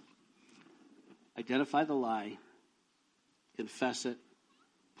 Identify the lie, confess it,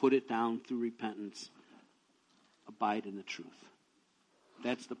 put it down through repentance, abide in the truth.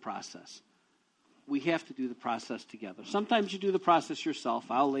 That's the process. We have to do the process together. Sometimes you do the process yourself.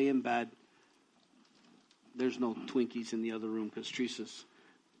 I'll lay in bed. There's no Twinkies in the other room because Teresa's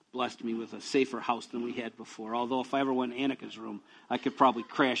blessed me with a safer house than we had before. Although if I ever went in Annika's room, I could probably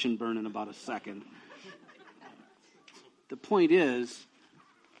crash and burn in about a second. The point is,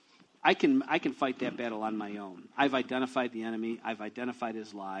 I can fight that battle on my own. I've identified the enemy. I've identified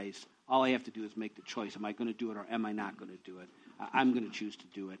his lies. All I have to do is make the choice. Am I going to do it or am I not going to do it? I'm going to choose to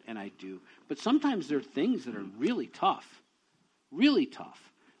do it, and I do. But sometimes there are things that are really tough. Really tough.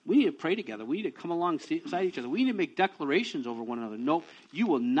 We need to pray together. We need to come alongside each other. We need to make declarations over one another. No, you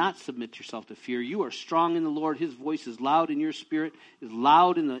will not submit yourself to fear. You are strong in the Lord. His voice is loud in your spirit, is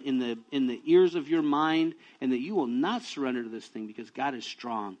loud in the ears of your mind, and that you will not surrender to this thing because God is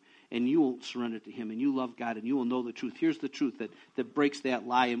strong, and you will surrender to him, and you love God, and you will know the truth. Here's the truth that breaks that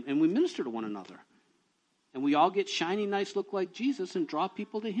lie, and we minister to one another. And we all get shiny, nice, look like Jesus and draw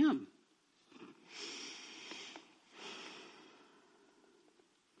people to him.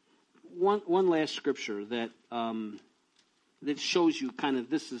 One last scripture that shows you kind of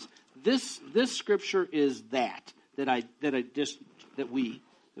this scripture is that we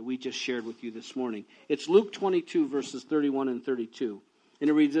just shared with you this morning. It's Luke 22 verses 31 and 32, and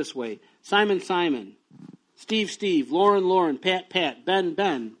it reads this way: Simon, Simon, Steve, Lauren, Pat,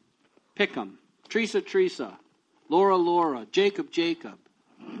 Ben, Pick'em, Teresa, Laura, Jacob.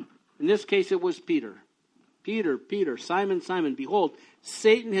 In this case, it was Peter, Simon, behold,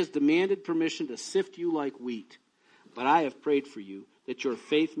 Satan has demanded permission to sift you like wheat, but I have prayed for you that your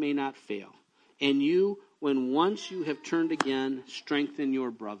faith may not fail. And you, when once you have turned again, strengthen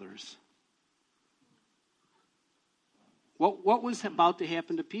your brothers. What was about to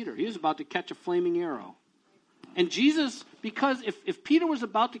happen to Peter? He was about to catch a flaming arrow. And Jesus, because if Peter was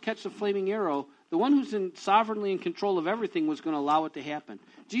about to catch the flaming arrow, the one who's sovereignly in control of everything was going to allow it to happen.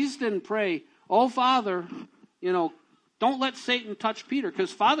 Jesus didn't pray, oh, Father, don't let Satan touch Peter,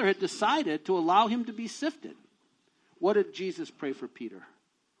 because Father had decided to allow him to be sifted. What did Jesus pray for Peter?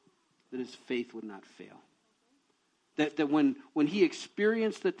 That his faith would not fail. That when he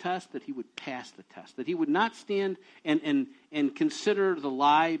experienced the test, that he would pass the test. That he would not stand and consider the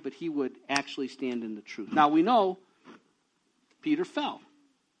lie, but he would actually stand in the truth. Now we know Peter fell.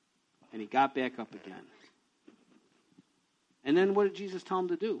 And he got back up again. And then what did Jesus tell him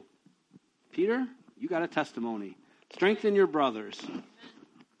to do? Peter, you got a testimony. Strengthen your brothers.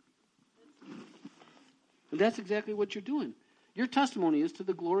 And that's exactly what you're doing. Your testimony is to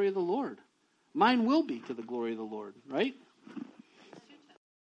the glory of the Lord. Mine will be to the glory of the Lord, right?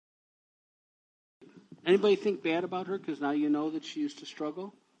 Anybody think bad about her because now you know that she used to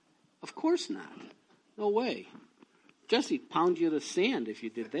struggle? Of course not. No way. Jesse'd pound you to sand if you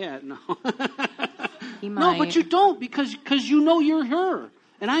did that. No. He might. No, but you don't because you know you're her.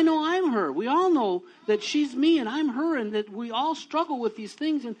 And I know I'm her. We all know that she's me and I'm her and that we all struggle with these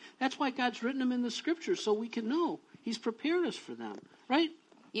things. And that's why God's written them in the scriptures so we can know. He's prepared us for them, right?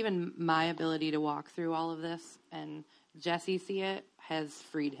 Even my ability to walk through all of this and Jesse see it has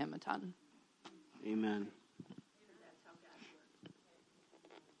freed him a ton. Amen.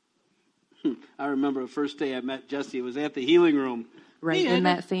 I remember the first day I met Jesse. It was at the healing room. Right in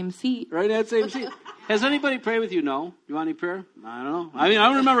that same seat. Right in that same seat. Has anybody prayed with you? No. You want any prayer? I don't know. I mean, I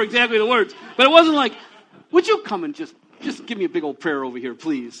don't remember exactly the words. But it wasn't like, would you come and just give me a big old prayer over here,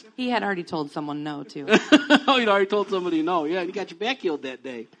 please? He had already told someone no, too. Oh, he'd already told somebody no. Yeah, you got your back healed that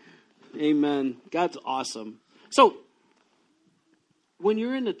day. Amen. God's awesome. So, when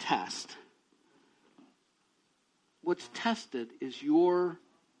you're in a test, what's tested is your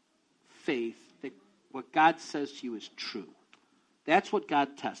faith, that what God says to you is true. That's what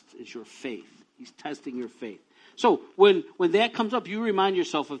God tests, is your faith. He's testing your faith. So when that comes up, you remind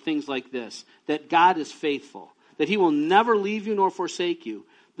yourself of things like this, that God is faithful, that he will never leave you nor forsake you,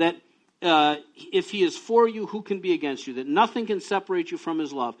 that if he is for you, who can be against you, that nothing can separate you from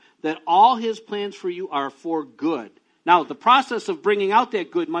his love, that all his plans for you are for good. Now, the process of bringing out that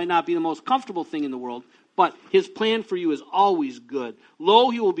good might not be the most comfortable thing in the world, but his plan for you is always good.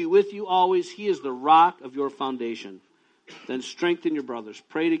 Lo, he will be with you always. He is the rock of your foundation. Then strengthen your brothers.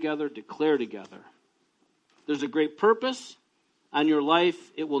 Pray together. Declare together. There's a great purpose on your life.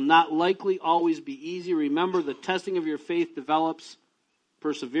 It will not likely always be easy. Remember, the testing of your faith develops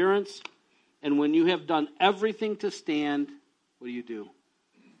perseverance. And when you have done everything to stand, what do?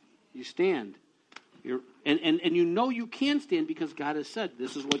 You stand. And you know you can stand because God has said,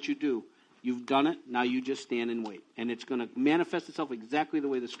 this is what you do. You've done it. Now you just stand and wait. And it's going to manifest itself exactly the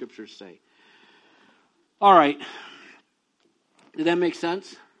way the scriptures say. All right. Did that make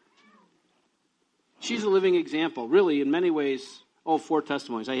sense? She's a living example. Really, in many ways, 4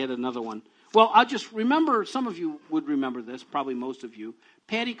 testimonies. I had another one. Well, I'll just remember, some of you would remember this, probably most of you.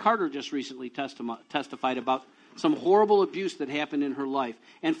 Patty Carter just recently testified about some horrible abuse that happened in her life.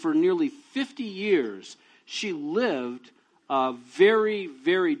 And for nearly 50 years, she lived a very,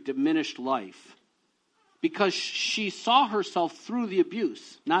 very diminished life because she saw herself through the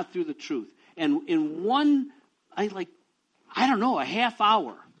abuse, not through the truth. And in a half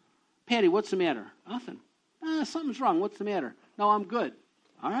hour, Patty, what's the matter? Nothing. Something's wrong. What's the matter? No, I'm good.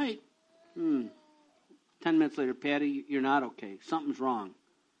 All right. 10 minutes later, Patty, you're not okay. Something's wrong.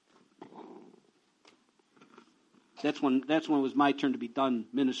 That's when it was my turn to be done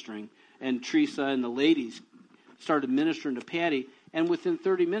ministering. And Teresa and the ladies started ministering to Patty, and within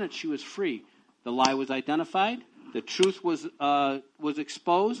 30 minutes, she was free. The lie was identified. The truth was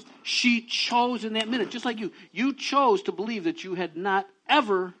exposed. She chose in that minute, just like you. You chose to believe that you had not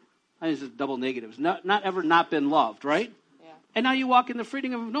ever, this is double negatives, not ever not been loved, right? Yeah. And now you walk in the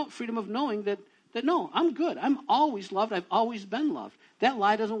freedom of knowing that no, I'm good. I'm always loved. I've always been loved. That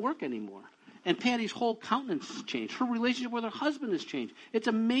lie doesn't work anymore. And Patty's whole countenance has changed. Her relationship with her husband has changed. It's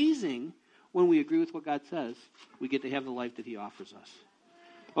amazing when we agree with what God says, we get to have the life that he offers us.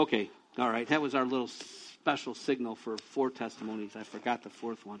 Okay, all right. That was our little special signal for 4 testimonies. I forgot the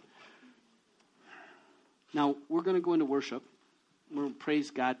 4th one. Now, we're going to go into worship. We're going to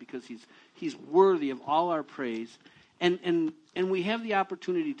praise God because he's worthy of all our praise. And we have the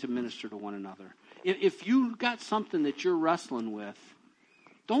opportunity to minister to one another. If you got something that you're wrestling with,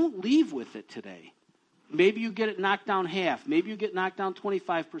 don't leave with it today. Maybe you get it knocked down half. Maybe you get knocked down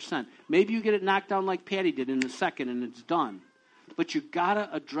 25%. Maybe you get it knocked down like Patty did in a second and it's done. But you got to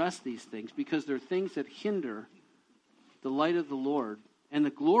address these things because they're things that hinder the light of the Lord and the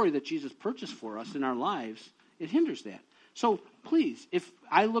glory that Jesus purchased for us in our lives, it hinders that. So please, if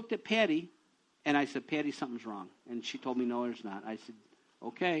I looked at Patty and I said, Patty, something's wrong, and she told me, no, there's not. I said,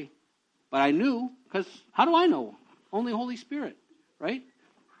 okay. But I knew, because how do I know? Only Holy Spirit, right?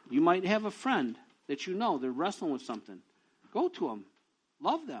 You might have a friend that you know, they're wrestling with something. Go to them.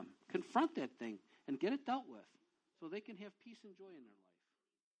 Love them. Confront that thing and get it dealt with so they can have peace and joy in their life.